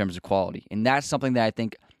in terms of quality. And that's something that I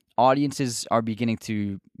think audiences are beginning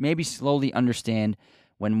to maybe slowly understand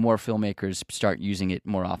when more filmmakers start using it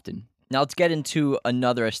more often. Now let's get into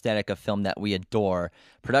another aesthetic of film that we adore,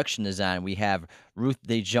 production design. We have Ruth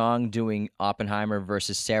DeJong doing Oppenheimer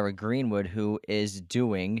versus Sarah Greenwood, who is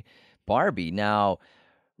doing Barbie. Now,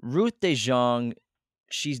 Ruth DeJong,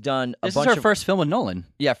 she's done a bunch of... This is her first film with Nolan.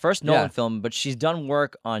 Yeah, first Nolan film, but she's done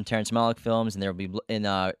work on Terrence Malick films, and there will be in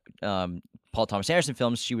Paul Thomas Anderson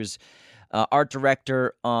films. She was art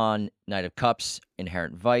director on Knight of Cups,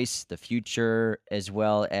 Inherent Vice, The Future, as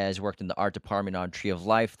well as worked in the art department on Tree of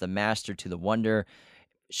Life, The Master to the Wonder.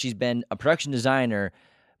 She's been a production designer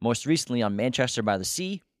most recently on Manchester by the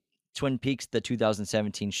Sea, Twin Peaks, the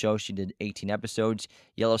 2017 show. She did 18 episodes,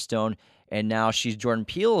 Yellowstone, and now she's Jordan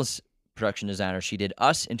Peele's production designer. She did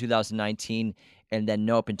Us in 2019 and then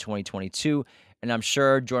Nope in 2022. And I'm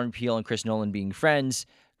sure Jordan Peele and Chris Nolan, being friends,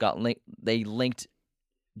 they linked.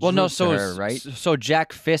 Well, no, right? So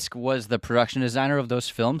Jack Fisk was the production designer of those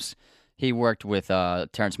films. He worked with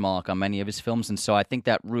Terrence Malick on many of his films, and so I think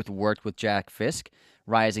that Ruth worked with Jack Fisk,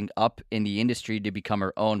 rising up in the industry to become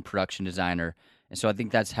her own production designer. And so I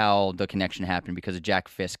think that's how the connection happened, because of Jack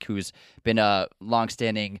Fisk, who's been a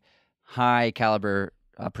longstanding, high-caliber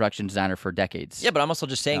production designer for decades. Yeah, but I'm also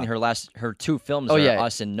just saying her two films are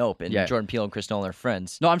Us and Nope, and Jordan Peele and Chris Nolan are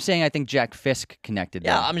friends. No, I'm saying I think Jack Fisk connected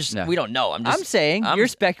them. We don't know. I'm saying you're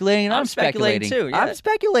speculating, and I'm speculating too. Yeah. I'm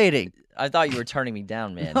speculating. I thought you were turning me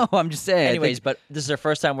down, man. No, I'm just saying. Anyways, but this is her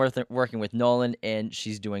first time working with Nolan, and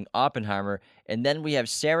she's doing Oppenheimer. And then we have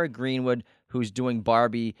Sarah Greenwood, who's doing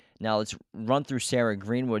Barbie. Now let's run through Sarah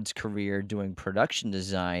Greenwood's career doing production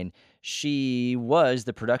design. She was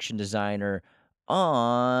the production designer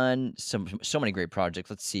on so many great projects.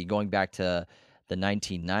 Let's see, going back to the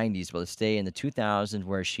 1990s, but let's stay in the 2000s,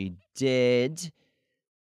 where she did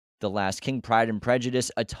The Last King, Pride and Prejudice,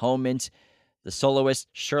 Atonement, The Soloist,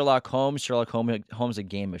 Sherlock Holmes, A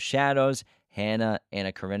Game of Shadows, Hannah,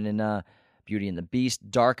 Anna Karenina, Beauty and the Beast,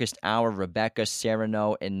 Darkest Hour, Rebecca,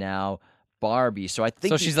 Cyrano, and now Barbie. So I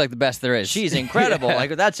think So she's like the best there is. she's incredible.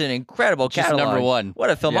 Like that's an incredible She's catalog. number one. What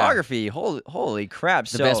a filmography! Holy crap!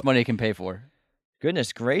 the best money can pay for.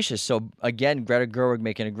 Goodness gracious. So again, Greta Gerwig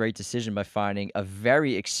making a great decision by finding a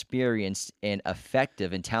very experienced and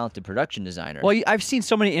effective and talented production designer. Well, I've seen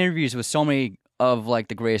so many interviews with so many of like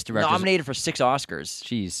the greatest directors. Nominated for 6 Oscars.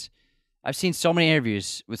 Jeez. I've seen so many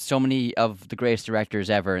interviews with so many of the greatest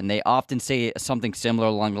directors ever, and they often say something similar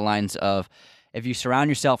along the lines of, if you surround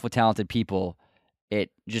yourself with talented people,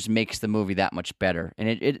 it just makes the movie that much better.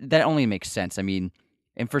 And that only makes sense. I mean,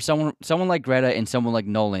 and for someone like Greta and someone like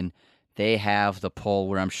Nolan, they have the pull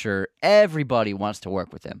where I'm sure everybody wants to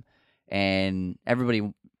work with them. And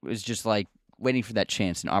everybody is just like waiting for that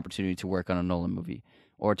chance and opportunity to work on a Nolan movie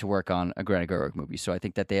or to work on a Greta Gerwig movie. So I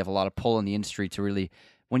think that they have a lot of pull in the industry to really,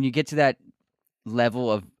 when you get to that level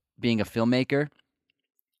of being a filmmaker,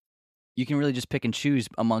 you can really just pick and choose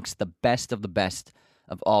amongst the best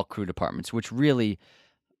of all crew departments, which really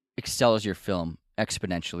excels your film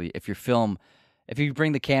exponentially. If you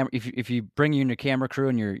bring the camera, if you bring in your camera crew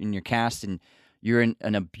and your cast, and you're in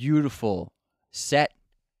a beautiful set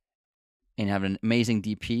and have an amazing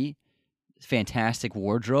DP, fantastic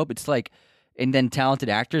wardrobe, it's like, and then talented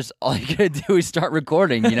actors, all you gotta do is start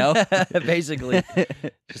recording, you know? Basically,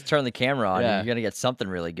 just turn the camera on, Yeah. and you're gonna get something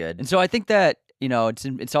really good. And so I think that,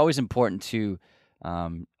 it's always important to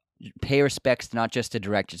pay respects not just to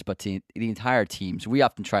directors but to the entire teams. We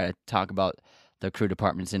often try to talk about the crew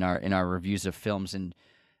departments in our reviews of films, and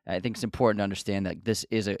I think it's important to understand that this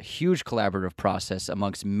is a huge collaborative process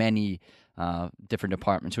amongst many different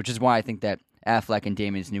departments, which is why I think that Affleck and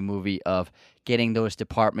Damon's new movie of getting those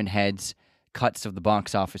department heads cuts of the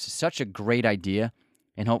box office is such a great idea,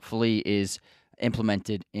 and hopefully is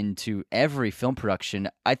implemented into every film production.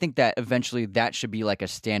 I think that eventually that should be like a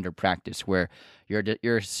standard practice where your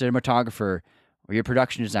cinematographer or your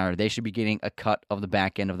production designer, they should be getting a cut of the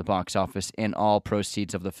back end of the box office and all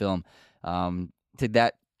proceeds of the film. To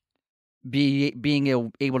that being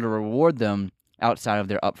able to reward them outside of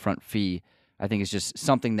their upfront fee, I think is just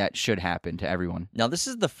something that should happen to everyone. Now, this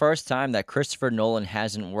is the first time that Christopher Nolan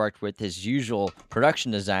hasn't worked with his usual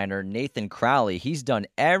production designer, Nathan Crowley. He's done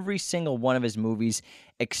every single one of his movies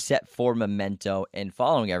except for Memento and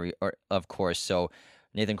following of course. So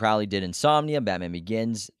Nathan Crowley did Insomnia, Batman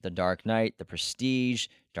Begins, The Dark Knight, The Prestige,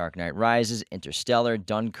 Dark Knight Rises, Interstellar,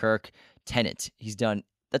 Dunkirk, Tenet.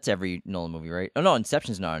 That's every Nolan movie, right? Oh, no,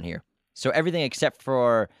 Inception's not on here. So everything except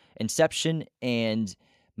for Inception and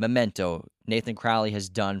Memento, Nathan Crowley has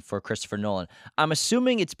done for Christopher Nolan. I'm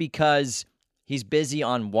assuming it's because he's busy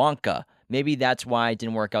on Wonka. Maybe that's why it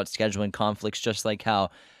didn't work out, scheduling conflicts, just like how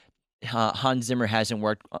Hans Zimmer hasn't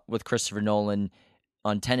worked with Christopher Nolan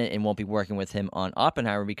on Tenet and won't be working with him on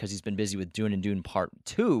Oppenheimer because he's been busy with Dune and Dune Part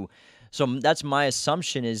 2. So that's my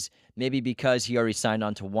assumption, is maybe because he already signed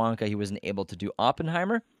on to Wonka, he wasn't able to do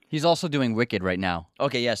Oppenheimer. He's also doing Wicked right now.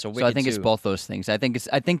 Okay, yeah, so Wicked So I think it's too. both those things. I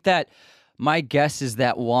think that my guess is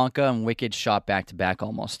that Wonka and Wicked shot back to back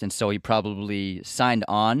almost, and so he probably signed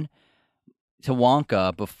on to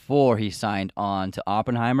Wonka before he signed on to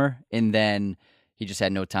Oppenheimer, and then he just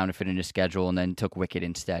had no time to fit in his schedule, and then took Wicked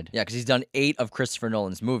instead. Yeah, because he's done 8 of Christopher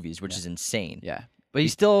Nolan's movies, which is insane. Yeah, but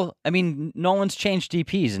he's still. I mean, Nolan's changed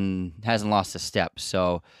DPs and hasn't lost a step.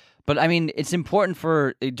 So, but I mean, it's important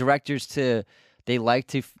for directors to.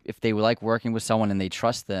 If they like working with someone and they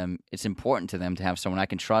trust them, it's important to them to have someone I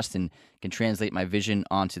can trust and can translate my vision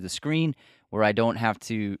onto the screen, where I don't have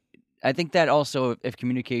to. I think that also, if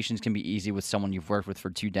communications can be easy with someone you've worked with for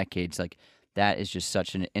 2 decades, like that is just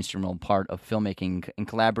such an instrumental part of filmmaking and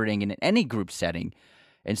collaborating in any group setting.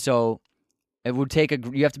 And so it would take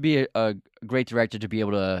you have to be a great director to be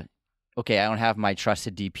able to, okay, I don't have my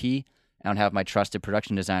trusted DP, I don't have my trusted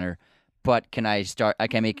production designer, but can I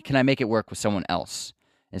make it work with someone else?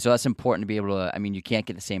 And so that's important to be able to. I mean, you can't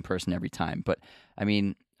get the same person every time, but I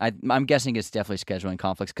mean, I'm guessing it's definitely scheduling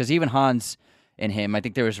conflicts, because even Hans and him, I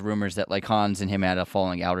think there was rumors that like Hans and him had a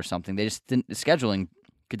falling out or something. They just scheduling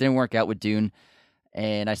didn't work out with Dune.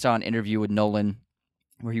 And I saw an interview with Nolan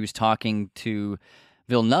where he was talking to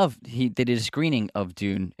Villeneuve. They did a screening of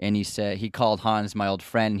Dune, and he called Hans my old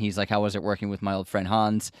friend. He's like, how was it working with my old friend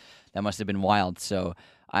Hans? That must have been wild. So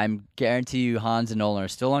I'm guarantee you Hans and Nolan are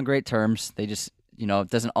still on great terms. They just it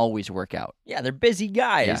doesn't always work out. Yeah, they're busy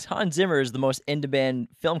guys. Yeah. Hans Zimmer is the most in-demand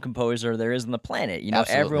film composer there is on the planet.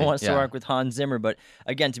 Absolutely, Everyone wants to yeah. work with Hans Zimmer, but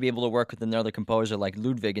again, to be able to work with another composer like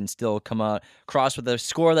Ludwig and still come across with a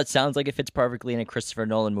score that sounds like it fits perfectly in a Christopher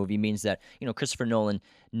Nolan movie means that, Christopher Nolan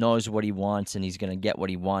knows what he wants and he's going to get what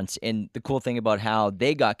he wants. And the cool thing about how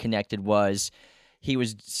they got connected was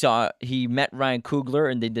he met Ryan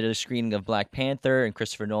Coogler and they did a screening of Black Panther, and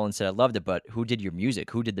Christopher Nolan said, I loved it, but who did your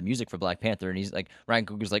music? Who did the music for Black Panther? And he's like, Ryan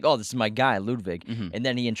Coogler's like, oh, this is my guy, Ludwig. And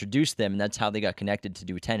then he introduced them, and that's how they got connected to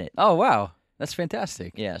do Tenet. Oh, wow. That's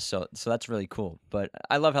fantastic. Yeah, so that's really cool. But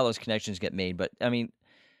I love how those connections get made. But, I mean,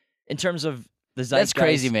 in terms of the zeitgeist... That's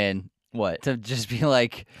crazy, man. What? To just be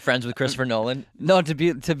like... Friends with Christopher Nolan? No, to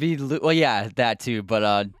be well, yeah, that too,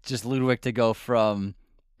 but just Ludwig to go from...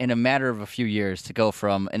 in a matter of a few years, to go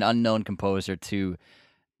from an unknown composer to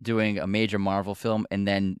doing a major Marvel film and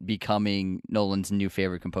then becoming Nolan's new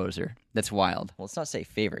favorite composer. That's wild. Well, let's not say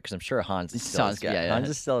favorite, because I'm sure Hans is still his guy. Yeah. Hans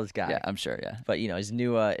is still his guy. Yeah, I'm sure, yeah. But, his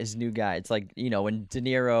new guy. It's like, when De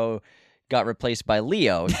Niro got replaced by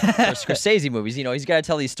Leo for Scorsese movies. He's got to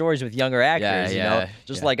tell these stories with younger actors,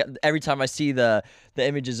 like every time I see the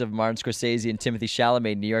images of Martin Scorsese and Timothy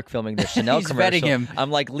Chalamet in New York filming their Chanel He's commercial. vetting him.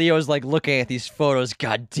 I'm like, Leo's like looking at these photos.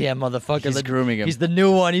 God damn motherfucker. He's grooming him. He's the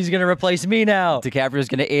new one. He's going to replace me now. DiCaprio's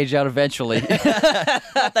going to age out eventually.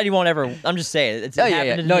 Not that he won't ever. I'm just saying. It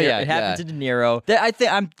happened to De Niro. I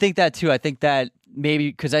think that too. I think that maybe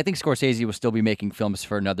because I think Scorsese will still be making films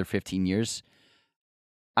for another 15 years.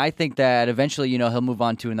 I think that eventually, he'll move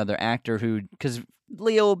on to another actor because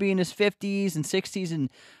Leo will be in his 50s and 60s, and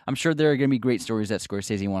I'm sure there are going to be great stories that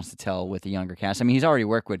Scorsese wants to tell with a younger cast. I mean, he's already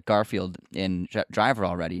worked with Garfield in Driver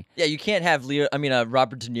already. Yeah, you can't have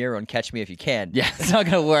Robert De Niro and Catch Me If You Can. Yeah, it's not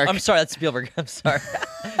going to work. I'm sorry, that's Spielberg. I'm sorry.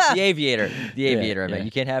 The Aviator. I mean,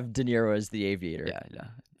 you can't have De Niro as the Aviator. Yeah.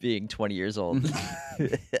 Being 20 years old.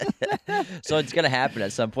 So it's going to happen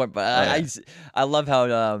at some point. But I love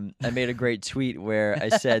how I made a great tweet where I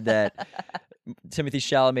said that Timothy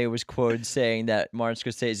Chalamet was quoted saying that Martin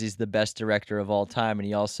Scorsese is the best director of all time. And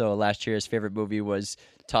he also, last year, his favorite movie was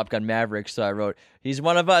Top Gun Maverick. So I wrote, he's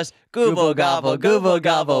one of us. Gooble gobble, gooble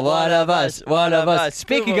gobble, one of us, one of us.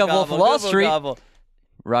 Speaking of Wolf of Wall Street,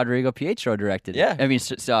 Rodrigo Pietro directed it. Yeah. I mean,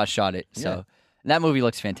 shot it. So. Yeah. And that movie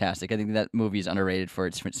looks fantastic. I think that movie is underrated for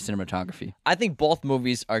its cinematography. I think both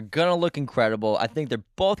movies are going to look incredible. I think they're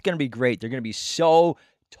both going to be great. They're going to be so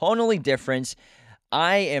tonally different.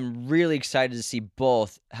 I am really excited to see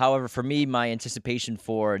both. However, for me, my anticipation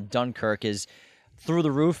for Dunkirk is through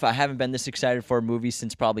the roof. I haven't been this excited for a movie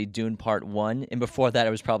since probably Dune Part 1. And before that, it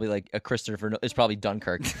was probably like it's probably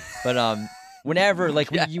Dunkirk. But whenever,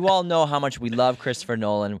 you all know how much we love Christopher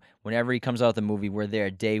Nolan. Whenever he comes out with a movie, we're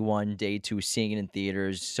there day 1, day 2, seeing it in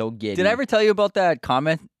theaters, so giddy. Did I ever tell you about that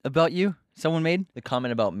comment about you someone made? The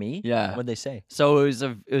comment about me? Yeah. What'd they say? So it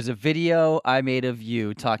was a video I made of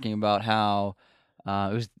you talking about how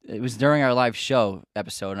it was during our live show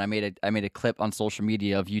episode, and I made a clip on social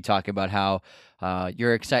media of you talking about how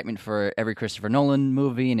your excitement for every Christopher Nolan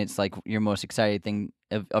movie, and it's like your most exciting thing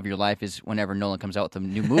of your life is whenever Nolan comes out with a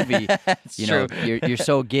new movie. True. You're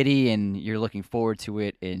so giddy and you're looking forward to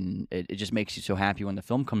it, and it just makes you so happy when the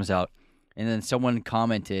film comes out. And then someone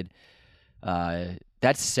commented,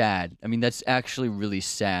 "That's sad. I mean, that's actually really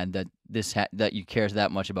sad that that you care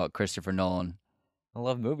that much about Christopher Nolan." I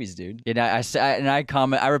love movies, dude. And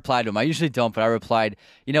I replied to him. I usually don't, but I replied,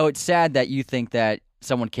 it's sad that you think that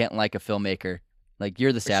someone can't like a filmmaker. Like,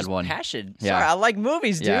 you're the sad one. Passion. Yeah. Sorry, I like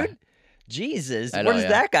movies, dude. Yeah. Jesus. I know, What does yeah.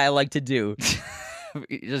 that guy like to do?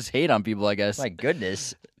 You just hate on people, I guess. My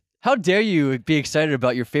goodness. How dare you be excited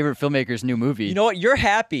about your favorite filmmaker's new movie? You know what? You're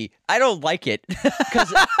happy. I don't like it.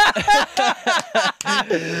 'Cause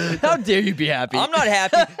How dare you be happy? I'm not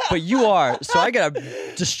happy, but you are. So I got to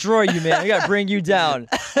destroy you, man. I got to bring you down.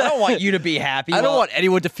 I don't want you to be happy. I don't want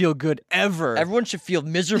anyone to feel good ever. Everyone should feel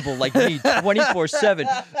miserable like me 24/7.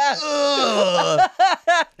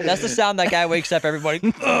 That's the sound that guy wakes up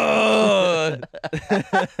everybody.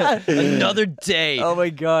 Another day. Oh my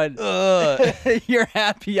God. You're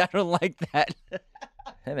happy. I don't like that.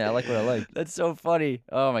 Hey, man, I like what I like. That's so funny.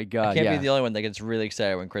 Oh my God. I can't yeah. be the only one that gets really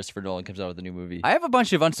excited when Christopher Nolan comes out with a new movie. I have a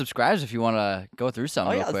bunch of unsubscribes if you want to go through some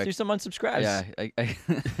Oh, real yeah, quick. let's do some unsubscribes. Yeah,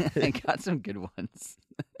 I got some good ones.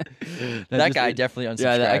 That guy definitely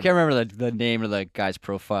unsubscribed. Yeah, I can't remember the name of the guy's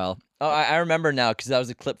profile. Oh, I remember now because that was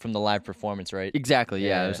a clip from the live performance, right? Exactly,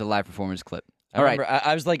 yeah. Yeah. It was a live performance clip. I All remember. right.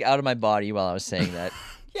 I was like out of my body while I was saying that.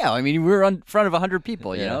 Yeah, I mean, we were in front of 100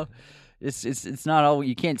 people, you Yeah. know? It's not all,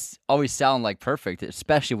 you can't always sound like perfect,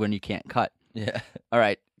 especially when you can't cut. Yeah. All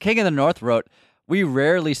right. King of the North wrote, We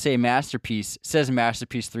rarely say masterpiece. Says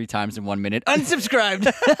masterpiece 3 times in 1 minute. Unsubscribed.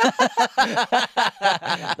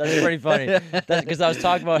 That's pretty funny. Because I was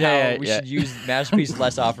talking about how we should use masterpiece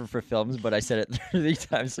less often for films, but I said it 3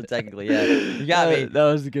 times, so technically, you got me. That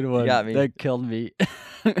was a good one. You got me. That killed me.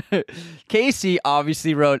 Casey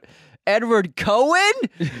obviously wrote, Edward Cohen?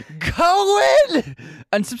 Cohen!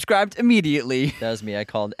 Unsubscribed immediately. That was me. I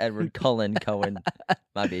called Edward Cullen Cohen.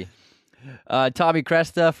 Might be. Tommy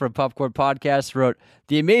Cresta from Popcorn Podcast wrote,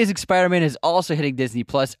 The Amazing Spider-Man is also hitting Disney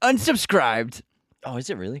Plus. Unsubscribed. Oh,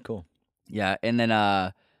 is it really? Cool. Yeah, and then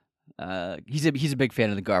he's a big fan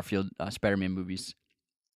of the Garfield Spider-Man movies.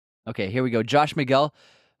 Okay, here we go. Josh Miguel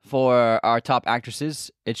for our top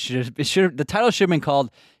actresses. The title should have been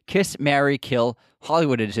called Kiss, Marry, Kill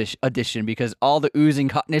Hollywood Edition because all the oozing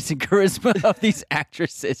hotness and charisma of these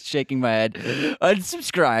actresses. Shaking my head.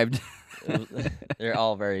 Unsubscribed. They're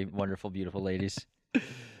all very wonderful, beautiful ladies.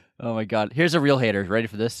 Oh my God. Here's a real hater. Ready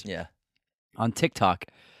for this? Yeah. On TikTok,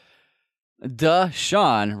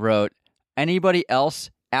 Sean wrote, anybody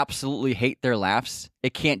else absolutely hate their laughs?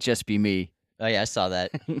 It can't just be me. Oh yeah, I saw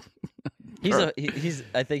that.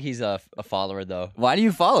 I think he's a follower though. Why do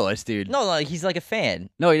you follow us, dude? No, like he's like a fan.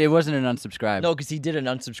 No, it wasn't an unsubscribe. No, because he did an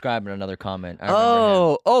unsubscribe in another comment. I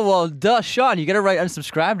remember him. Well, Sean, you gotta write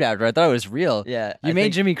unsubscribed after. I thought it was real. Yeah, you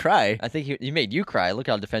made Jimmy cry. I think he made you cry. Look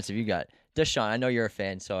how defensive you got. Deshaun, I know you're a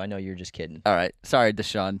fan, so I know you're just kidding. All right, sorry,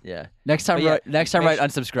 Deshaun. Yeah. Next time, write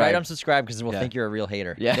unsubscribe. Write unsubscribe because we'll think you're a real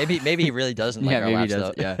hater. Yeah. Maybe he really doesn't like our laughs,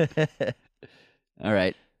 though. Yeah. All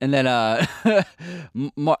right. And then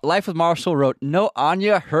Life with Marshall wrote, no,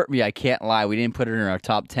 Anya hurt me. I can't lie. We didn't put it in our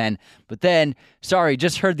top 10. But then, sorry,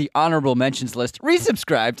 just heard the honorable mentions list.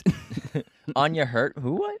 Resubscribed. Anya hurt?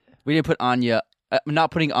 Who? What? We didn't put Anya. Not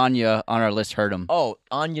putting Anya on our list hurt him. Oh,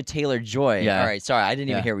 Anya Taylor-Joy. Yeah. All right. Sorry, I didn't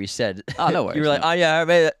even hear what you said. Oh, no worries. You were like, Anya hurt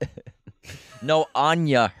me. No,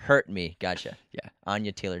 Anya hurt me. Gotcha. Yeah.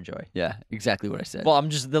 Anya Taylor-Joy. Yeah, exactly what I said. Well,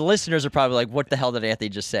 the listeners are probably like, what the hell did Anthony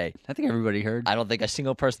just say? I think everybody heard. I don't think a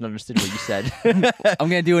single person understood what you said. I'm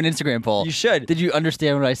going to do an Instagram poll. You should. Did you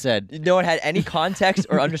understand what I said? No one had any context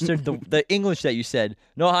or understood the English that you said.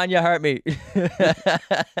 No, Anya hurt me.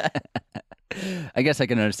 I guess I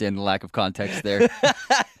can understand the lack of context there.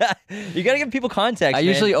 You got to give people context, I man.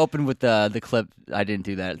 usually open with the clip. I didn't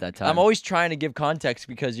do that at that time. I'm always trying to give context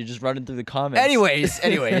because you're just running through the comments. Anyways,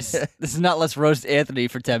 this is not Let's Roast Anthony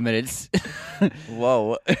for 10 minutes.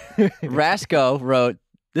 Whoa. Rasco wrote,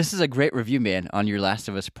 this is a great review, man, on your Last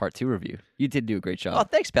of Us Part 2 review. You did do a great job. Oh,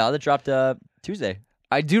 thanks, pal. That dropped Tuesday.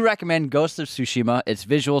 I do recommend Ghost of Tsushima. Its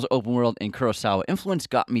visuals, open world, and Kurosawa influence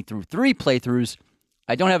got me through 3 playthroughs.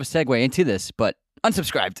 I don't have a segue into this, but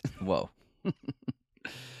unsubscribed. Whoa.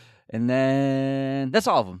 And then that's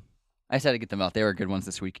all of them. I just had to get them out. They were good ones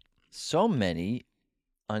this week. So many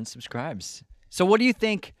unsubscribes. So what do you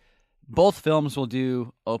think both films will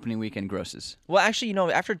do opening weekend grosses? Well, actually,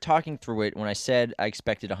 after talking through it, when I said I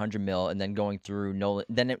expected 100 mil and then going through Nolan,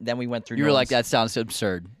 then we went through You were like, that sounds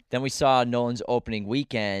absurd. Then we saw Nolan's opening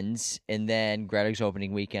weekends, and then Greta's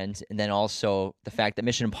opening weekends, and then also the fact that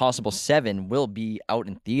Mission Impossible 7 will be out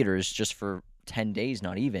in theaters just for 10 days,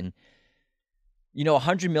 not even.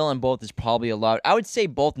 100 mil on both is probably a lot. I would say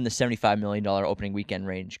both in the $75 million opening weekend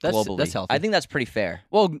range globally. That's healthy. I think that's pretty fair.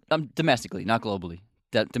 Well, domestically, not globally.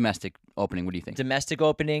 Domestic opening, what do you think? Domestic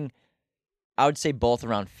opening, I would say both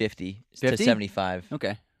around 50 to 75.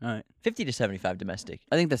 Okay, all right. 50 to 75 domestic.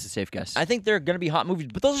 I think that's a safe guess. I think they're going to be hot movies,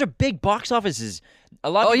 but those are big box offices. A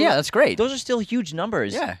lot. Oh, yeah, that's great. Those are still huge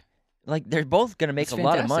numbers. Yeah. Like, they're both going to make That's a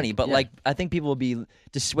lot of fantastic. money, but, Yeah. I think people will be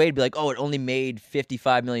dissuaded, be like, oh, it only made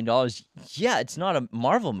 $55 million. Yeah, it's not a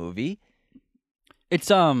Marvel movie. It's,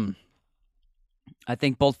 I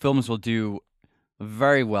think both films will do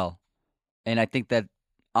very well. And I think that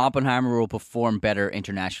Oppenheimer will perform better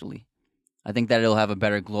internationally. I think that it'll have a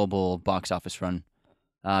better global box office run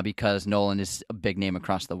because Nolan is a big name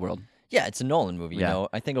across the world. Yeah, it's a Nolan movie, Yeah.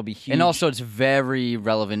 I think it'll be huge. And also, it's very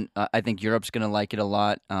relevant. I think Europe's going to like it a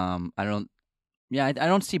lot. I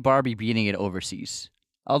don't see Barbie beating it overseas.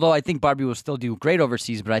 Although I think Barbie will still do great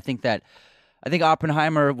overseas, but I think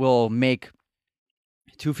Oppenheimer will make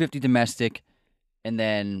 250 domestic, and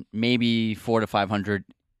then maybe 400 to 500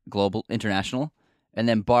 global international, and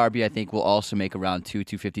then Barbie I think will also make around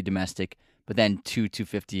 250 domestic, but then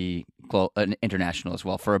 250 international as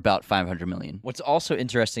well for about 500 million. What's also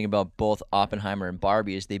interesting about both Oppenheimer and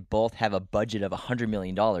Barbie is they both have a budget of $100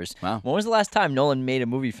 million. Wow. When was the last time Nolan made a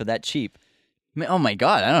movie for that cheap? Oh my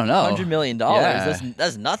God, I don't know. $100 million. Yeah.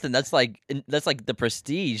 That's nothing. That's like the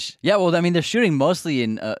Prestige. Yeah, well, I mean, they're shooting mostly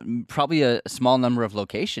in probably a small number of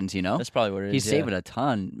locations, That's probably what it is. He's saving a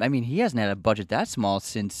ton. I mean, he hasn't had a budget that small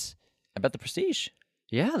since I bet The Prestige.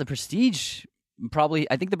 Yeah, The Prestige probably.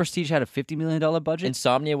 I think The Prestige had a $50 million budget,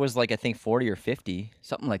 Insomnia was like I think 40 or 50.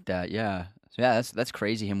 something like that. Yeah. So yeah, that's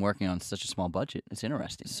crazy. Him working on such a small budget. It's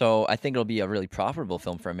interesting. So I think it'll be a really profitable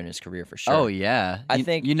film for him in his career for sure. Oh yeah, I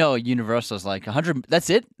think Universal's like 100. That's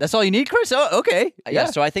it. That's all you need, Chris. Oh, okay. Yeah.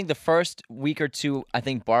 So I think the first week or two, I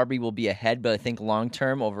think Barbie will be ahead, but I think long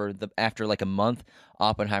term, after like a month,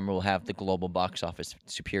 Oppenheimer will have the global box office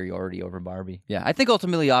superiority over Barbie. Yeah, I think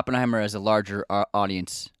ultimately Oppenheimer has a larger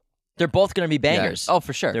audience. They're both going to be bangers. Yeah. Oh,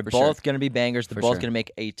 for sure. They're for both sure. going to be bangers. They're For both sure. going to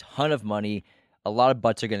make a ton of money. A lot of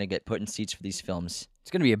butts are going to get put in seats for these films. It's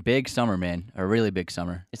gonna be a big summer, man. A really big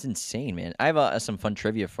summer. It's insane, man. I have some fun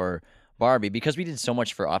trivia for Barbie because we did so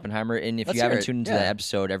much for Oppenheimer. And if Let's you hear haven't it. tuned into Yeah. that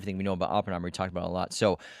episode, everything we know about Oppenheimer, we talked about it a lot.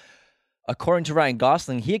 So, according to Ryan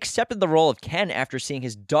Gosling, he accepted the role of Ken after seeing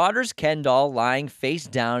his daughter's Ken doll lying face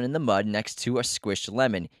down in the mud next to a squished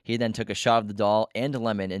lemon. He then took a shot of the doll and a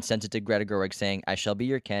lemon and sent it to Greta Gerwig saying, "I shall be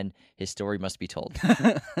your Ken. His story must be told."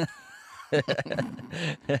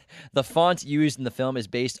 The font used in the film is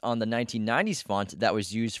based on the 1990s font that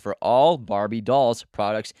was used for all Barbie dolls,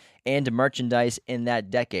 products, and merchandise in that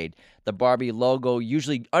decade. The Barbie logo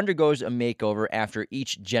usually undergoes a makeover after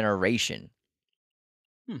each generation.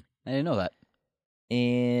 I didn't know that.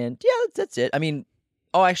 And yeah, that's it. I mean,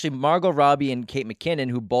 actually, Margot Robbie and Kate McKinnon,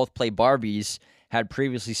 who both play Barbies, had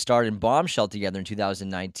previously starred in Bombshell together in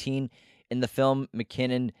 2019. In the film,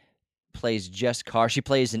 McKinnon plays Jess Carr. She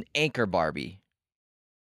plays an anchor Barbie,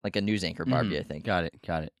 like a news anchor Barbie, I think, Got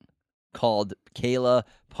it. called Kayla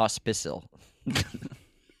Pospisil.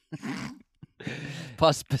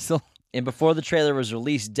 Pospisil. And before the trailer was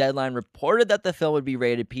released, Deadline reported that the film would be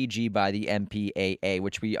rated PG by the MPAA,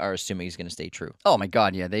 which we are assuming is going to stay true. Oh my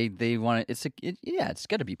God, yeah. They want it. It's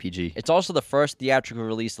got to be PG. It's also the first theatrical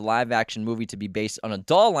release live-action movie to be based on a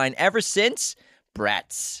doll line ever since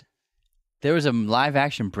Bratz There was a live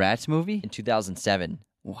action Bratz movie. in 2007.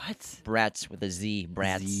 What? Bratz with a Z.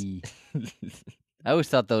 Bratz. Z. I always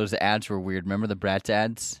thought those ads were weird. Remember the Bratz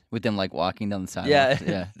ads with them like walking down the sidewalk? Yeah,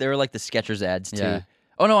 yeah, they were like the Skechers ads too. yeah.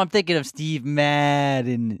 Oh no, I'm thinking of Steve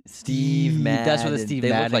Madden. Steve Madden. That's what the Steve they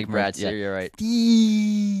Madden. look like commercial- Bratz. Yeah. You're right.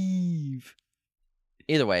 Steve.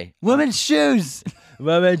 Either way, Women's shoes.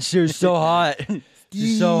 women, she's so hot.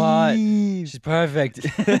 She's so hot. She's perfect.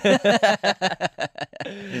 All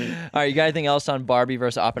right, you got anything else on Barbie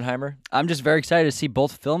versus Oppenheimer? I'm just very excited to see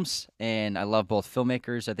both films, and I love both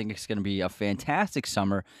filmmakers. I think it's going to be a fantastic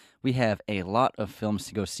summer. We have a lot of films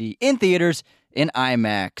to go see in theaters in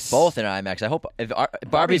IMAX. Both in IMAX. I hope if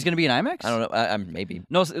Barbie's going to be in IMAX? I don't know. Maybe.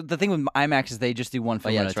 No, the thing with IMAX is they just do one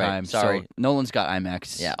film yeah, at a that's right. time. Sorry. So Nolan's got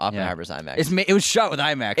IMAX. Yeah, Oppenheimer's IMAX. It was shot with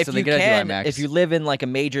IMAX, so they gotta do IMAX. If you live in like a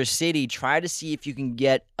major city, try to see if you can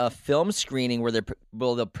get a film screening where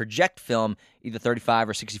they'll project film, either 35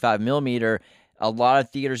 or 65 millimeter. A lot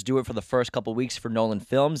of theaters do it for the first couple weeks for Nolan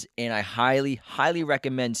films, and I highly, highly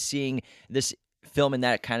recommend seeing this film in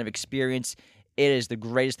that kind of experience. It is the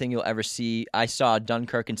greatest thing you'll ever see. I saw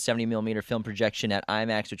Dunkirk in 70 millimeter film projection at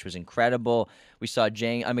IMAX, which was incredible. We saw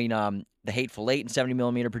The Hateful Eight in 70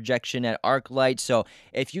 millimeter projection at ArcLight. So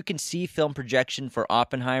if you can see film projection for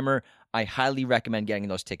Oppenheimer, I highly recommend getting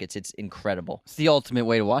those tickets. It's incredible. It's the ultimate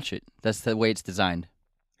way to watch it. That's the way it's designed.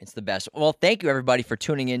 It's the best. Well, thank you everybody for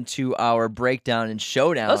tuning into our breakdown and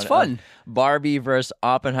showdown. That was fun. of Barbie versus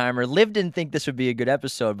Oppenheimer. Liv didn't think this would be a good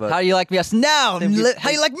episode, but How do you like us now? How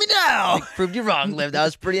you like me now? proved you wrong, Liv. That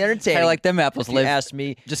was pretty entertaining. How you like them apples, If you Liv? asked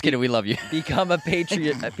me, Just kidding. We love you. become a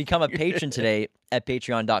patron today at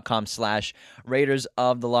patreon.com/Raiders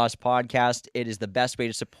of the Lost Podcast. It is the best way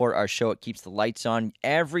to support our show. It keeps the lights on.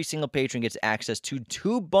 Every single patron gets access to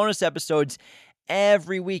 2 bonus episodes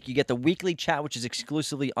every week. You get the weekly chat, which is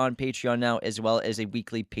exclusively on Patreon now, as well as a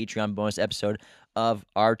weekly Patreon bonus episode of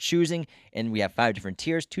our choosing. And we have 5 different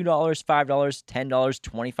tiers: $2, $5, $10,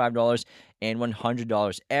 $25, and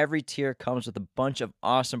 $100. Every tier comes with a bunch of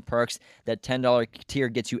awesome perks. That $10 tier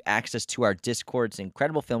gets you access to our Discord. It's an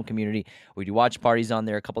incredible film community. We do watch parties on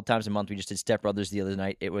there a couple times a month. We just did Step Brothers the other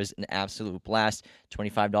night. It was an absolute blast.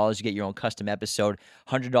 $25, you get your own custom episode.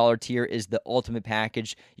 $100 tier is the ultimate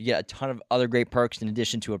package. You get a ton of other great perks in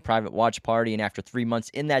addition to a private watch party. And after 3 months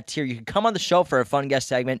in that tier, you can come on the show for a fun guest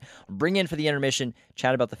segment, bring in for the intermission,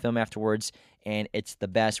 chat about the film afterwards, and it's the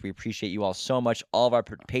best. We appreciate you all so much. All of our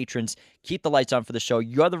patrons keep the lights on for the show.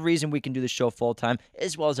 You're the reason we can do the show full time,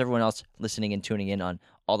 as well as everyone else listening and tuning in on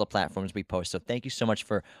all the platforms we post. So thank you so much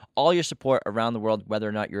for all your support around the world, whether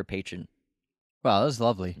or not you're a patron. Wow, that was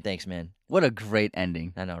lovely. Thanks, man. What a great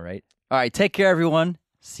ending. I know, right? All right, take care, everyone.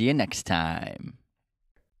 See you next time.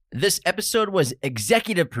 This episode was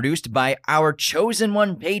executive produced by our chosen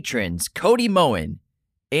one patrons, Cody Moen,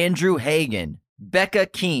 Andrew Hagan, Becca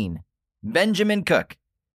Keene, Benjamin Cook,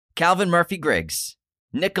 Calvin Murphy Griggs,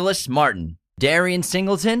 Nicholas Martin, Darian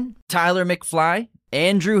Singleton, Tyler McFly,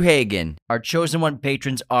 Andrew Hagan. Our Chosen One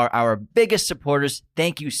patrons are our biggest supporters.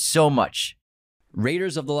 Thank you so much.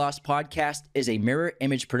 Raiders of the Lost podcast is a mirror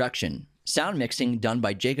image production. Sound mixing done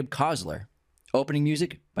by Jacob Kosler. Opening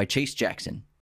music by Chase Jackson.